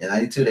 In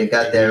 '92, they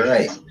got that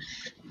right.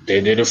 They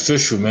did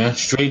official, man.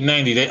 Straight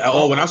 90.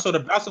 When I saw the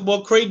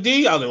basketball crate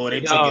D, I was like,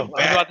 they took it back. I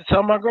was about to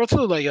tell my girl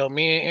too, like, yo,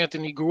 me and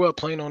Anthony grew up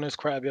playing on this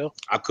crap, yo.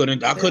 I couldn't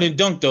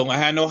dunk though. I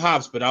had no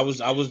hops, but I was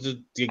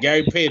the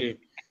Gary Payton.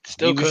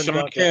 Still couldn't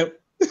dunk.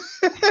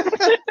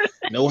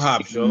 No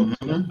hops, yo.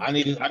 Mm-hmm. I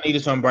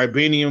needed some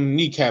vibranium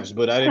kneecaps,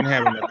 but I didn't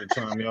have them at the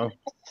time, yo.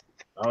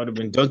 I would have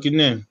been dunking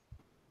them.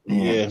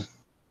 Yeah.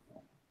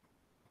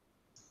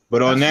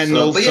 But on that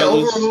note,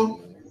 fellas,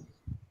 overall,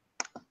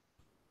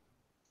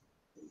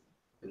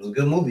 it was a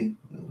good movie.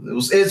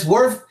 It's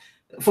worth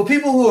for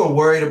people who are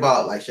worried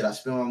about, like, should I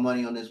spend my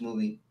money on this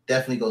movie?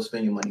 Definitely go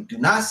spend your money. Do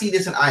not see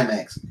this in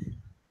IMAX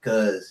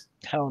because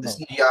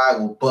the CGI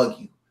will bug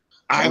you.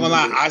 I ain't gonna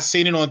lie, I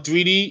seen it on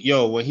 3D.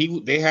 Yo,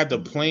 when they had the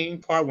plane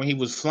part when he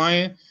was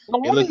flying. No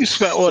wonder you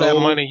spent all that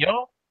money,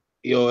 yo.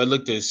 Yo, it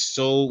looked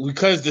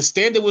because the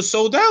standard was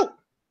sold out.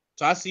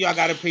 So I see I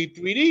gotta pay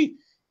 3D.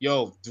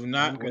 Yo, do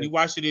not when you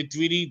watch it in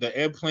 3D, the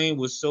airplane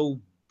was so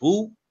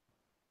boo.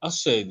 I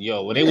said,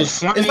 yo, when they was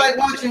flying, it's like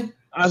watching.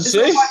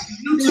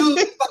 YouTube.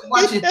 It's like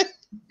watching.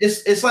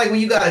 It's like when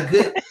you got a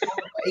good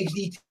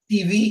HD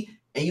TV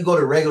and you go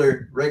to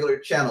regular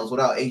channels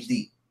without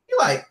HD. You're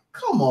like,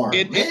 come on,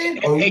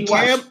 man. Or you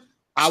watch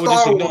I was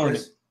just ignoring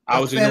it. I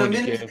was ignoring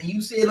it. And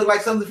you see it look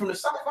like something from the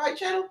Sci-Fi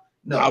Channel.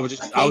 No, I was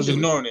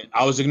ignoring it.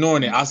 I was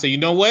ignoring it. I said, you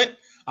know what?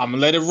 I'm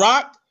gonna let it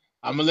rock.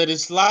 I'm gonna let it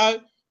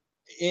slide,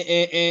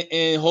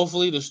 and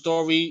hopefully the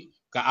story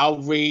can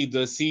outweigh the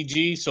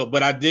CG. So,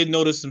 but I did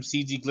notice some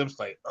CG glimpse,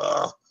 like,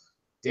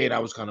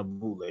 that was kind of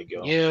bootleg,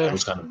 yo. Yeah. That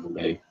was kind of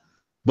bootleg.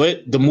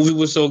 But the movie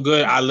was so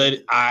good, I let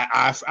it.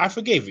 I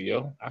forgave it,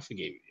 yo. I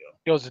forgave it,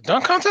 yo. Yo, is the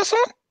dunk contest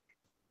on?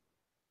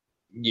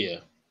 Yeah.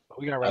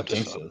 We gotta I wrap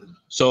think this up.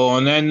 so.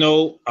 On that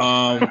note,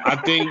 I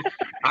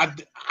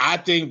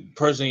think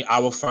personally,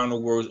 our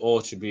final words all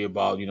should be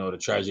about the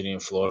tragedy in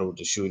Florida with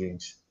the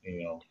shootings.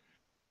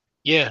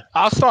 Yeah,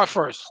 I'll start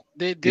first.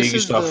 you This can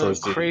is start the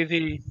first, dude.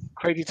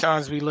 crazy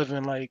times we live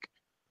in. Like,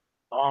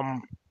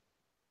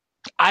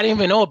 I didn't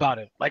even know about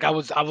it. Like, I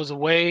was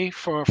away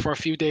for a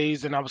few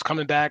days, and I was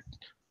coming back,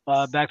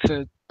 back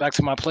to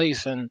my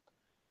place, and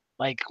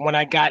like when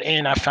I got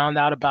in, I found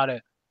out about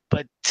it.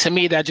 But to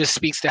me, that just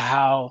speaks to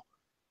how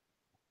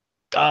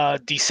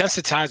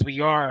desensitized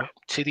we are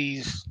to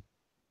these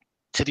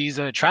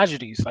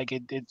tragedies. Like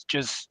it's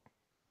just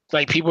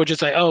like people are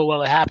just like, oh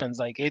well, it happens.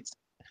 Like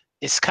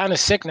it's kind of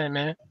sickening,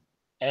 man.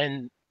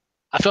 And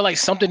I feel like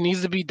something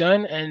needs to be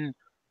done. And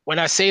when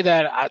I say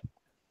that,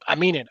 I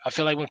mean it. I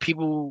feel like when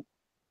people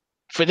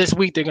for this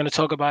week they're gonna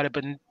talk about it,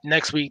 but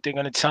next week they're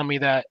gonna tell me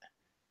that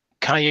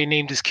Kanye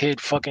named his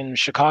kid fucking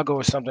Chicago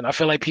or something. I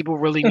feel like people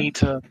really need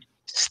to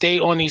stay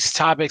on these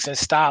topics and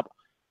stop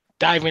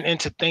diving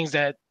into things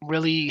that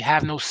really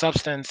have no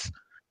substance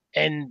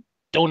and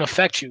don't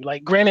affect you.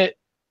 Like, granted,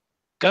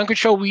 gun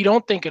control, we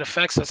don't think it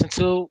affects us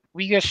until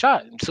we get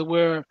shot. Until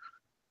we're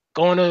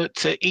going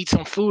to eat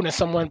some food and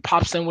someone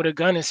pops in with a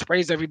gun and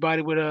sprays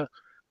everybody with a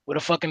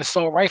fucking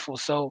assault rifle.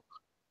 So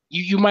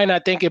you might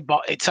not think it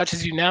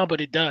touches you now,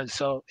 but it does.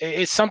 So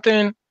it's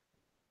something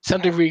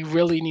we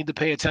really need to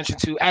pay attention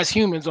to as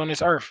humans on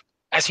this earth,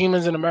 as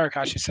humans in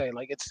America, I should say.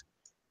 Like it's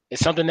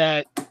something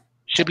that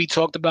should be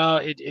talked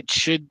about. It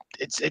should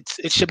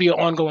be an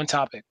ongoing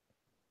topic.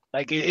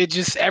 Like it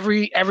just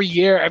every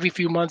year, every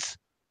few months,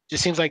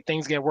 just seems like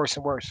things get worse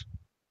and worse.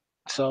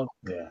 So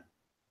Yeah.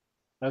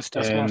 that's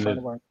my And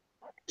final word.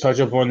 touch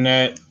up on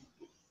that.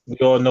 We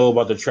all know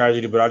about the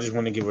tragedy, but I just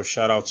want to give a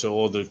shout out to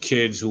all the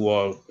kids who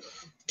are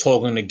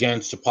talking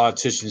against the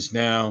politicians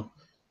now,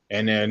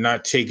 and they're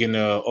not taking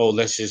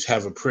let's just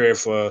have a prayer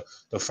for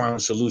the final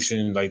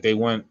solution. Like they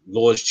want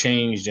laws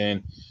changed,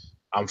 and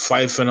I'm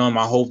fighting for them.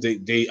 I hope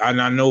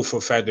and I know for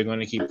a fact they're going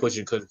to keep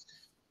pushing because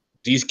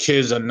these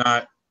kids are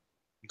not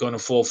going to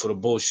fall for the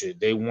bullshit.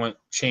 They want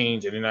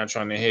change, and they're not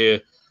trying to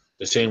hear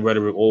the same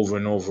rhetoric over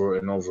and over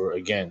and over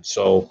again.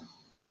 So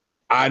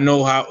I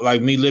know how,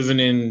 like me living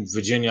in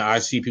Virginia, I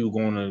see people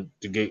going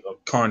to get a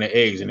carton of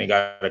eggs, and they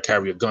got to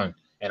carry a gun.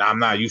 And I'm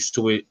not used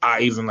to it. I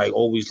even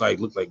always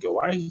look like, yo,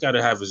 why he got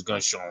to have his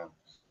gun shown?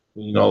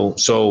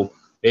 So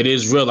it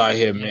is real out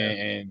here, man.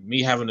 And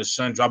me having a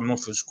son dropping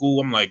off from school,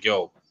 I'm like,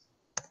 yo,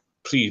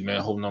 please, man,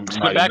 hold on. It's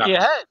in the back of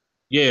your head.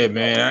 Yeah,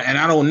 man. And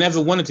I don't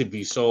never want it to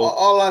be. So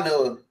all I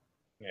know.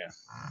 Yeah.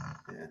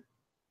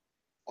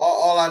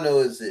 All I know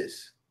is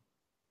this.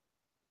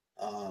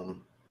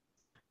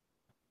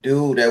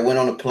 Dude that went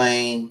on a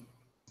plane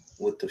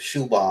with the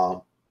shoe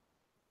bomb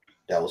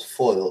that was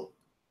foiled.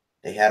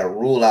 They had a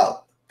rule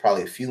out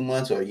probably a few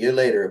months or a year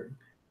later,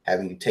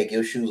 having you take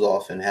your shoes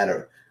off, and had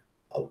a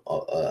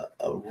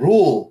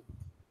rule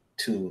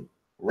to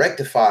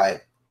rectify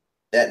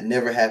that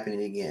never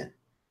happening again.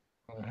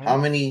 Mm-hmm. How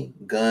many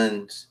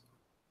guns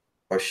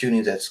or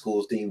shootings at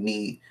schools do you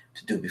need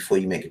to do before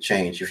you make a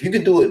change? If you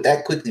can do it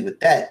that quickly with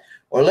that,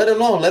 or let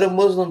a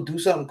Muslim do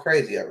something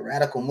crazy, a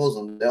radical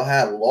Muslim, they'll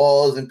have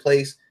laws in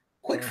place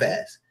quick,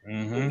 fast.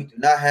 Mm-hmm. We do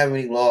not have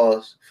any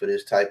laws for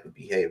this type of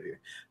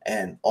behavior.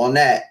 And on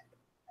that,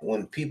 I'm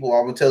gonna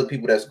tell the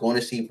people that's going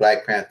to see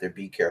Black Panther,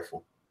 be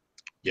careful.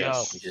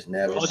 Yes. You just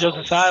never. All jokes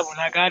aside, when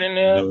I got in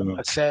there,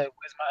 I said,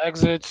 "Where's my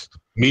exits?"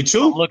 Me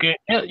too. I'm looking,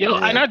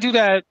 and I do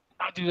that.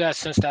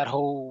 Since that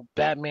whole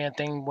Batman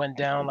thing went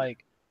down.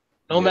 Like,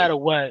 no matter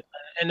what,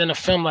 and then a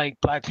film like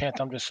Black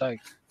Panther, I'm just like,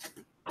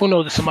 who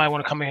knows if somebody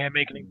want to come in here and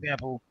make an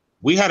example.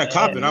 We had a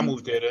cop in our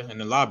movie theater in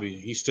the lobby.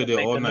 He stood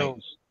there all night.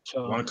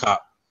 One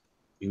cop.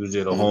 He was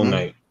there the whole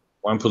night.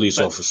 One police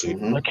officer.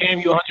 But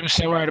Cam, you're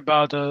 100% right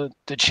about the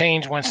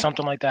change when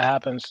something like that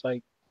happens.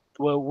 Like,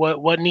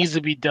 what needs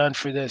to be done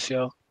for this,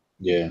 yo?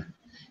 Yeah,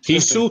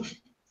 he's too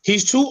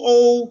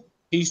old.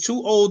 He's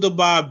too old to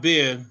buy a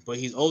beer, but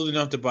he's old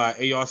enough to buy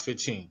an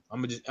AR-15.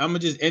 I'm gonna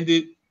just end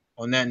it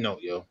on that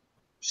note, yo.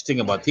 Just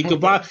thinking about it.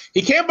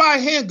 He can't buy a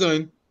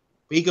handgun,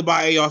 but he could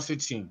buy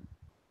AR-15.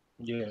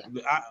 Yeah.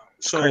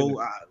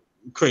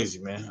 Crazy,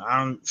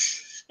 man.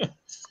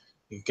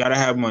 You gotta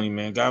have money,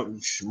 man.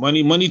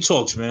 Money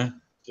talks,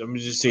 man. Let me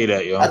just say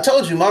that, yo. I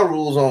told you my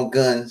rules on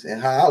guns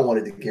and how I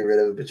wanted to get rid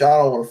of it, but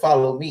y'all don't want to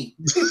follow me.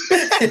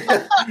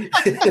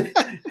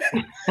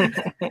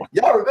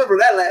 Y'all remember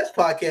that last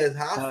podcast,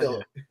 how I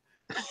felt.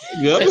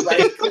 Yeah.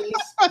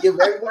 Give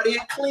everybody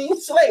a clean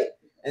slate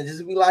and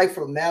just be like,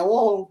 from now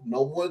on,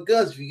 no more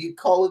guns. If you get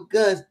caught with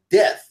guns,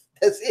 death.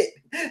 That's it.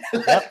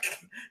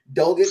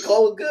 Don't get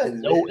caught with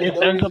guns. No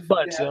ifs, ands, or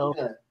buts, yo.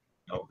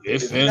 No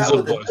ifs, ands,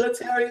 or buts.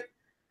 Military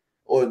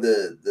or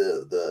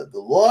the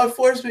law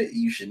enforcement,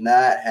 you should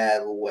not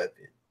have a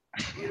weapon.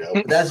 You know,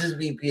 but that's just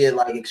me being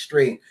like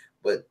extreme.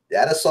 But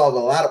that'll solve a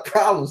lot of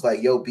problems.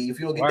 Like, yo, B, if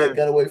you don't get that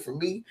gun away from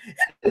me,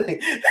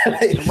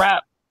 it's a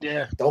wrap.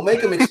 Yeah. Don't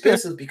make them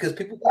expensive because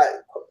people got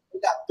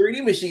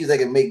 3D machines that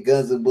can make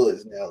guns and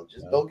bullets now.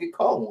 Just don't get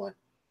caught one.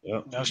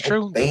 Yep. That's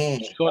true.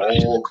 Ban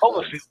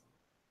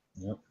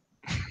Yep.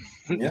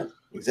 Yeah,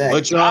 exactly.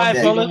 But y'all,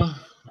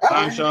 All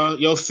right, y'all.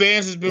 Yo,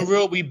 fans, has been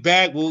real. We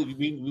back.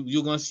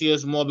 You're gonna see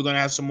us more. We're gonna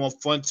have some more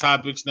fun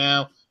topics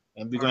now,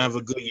 and we're gonna have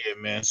a good year,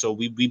 man. So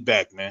we be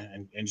back,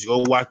 man, and go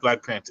watch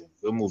Black Panther.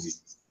 Good movie.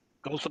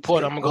 Go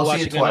support. I'm gonna go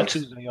watch it again on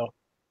Tuesday, yo.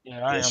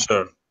 Yeah, I am. Yes,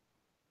 sir.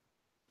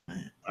 All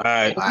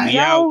right, We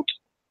out.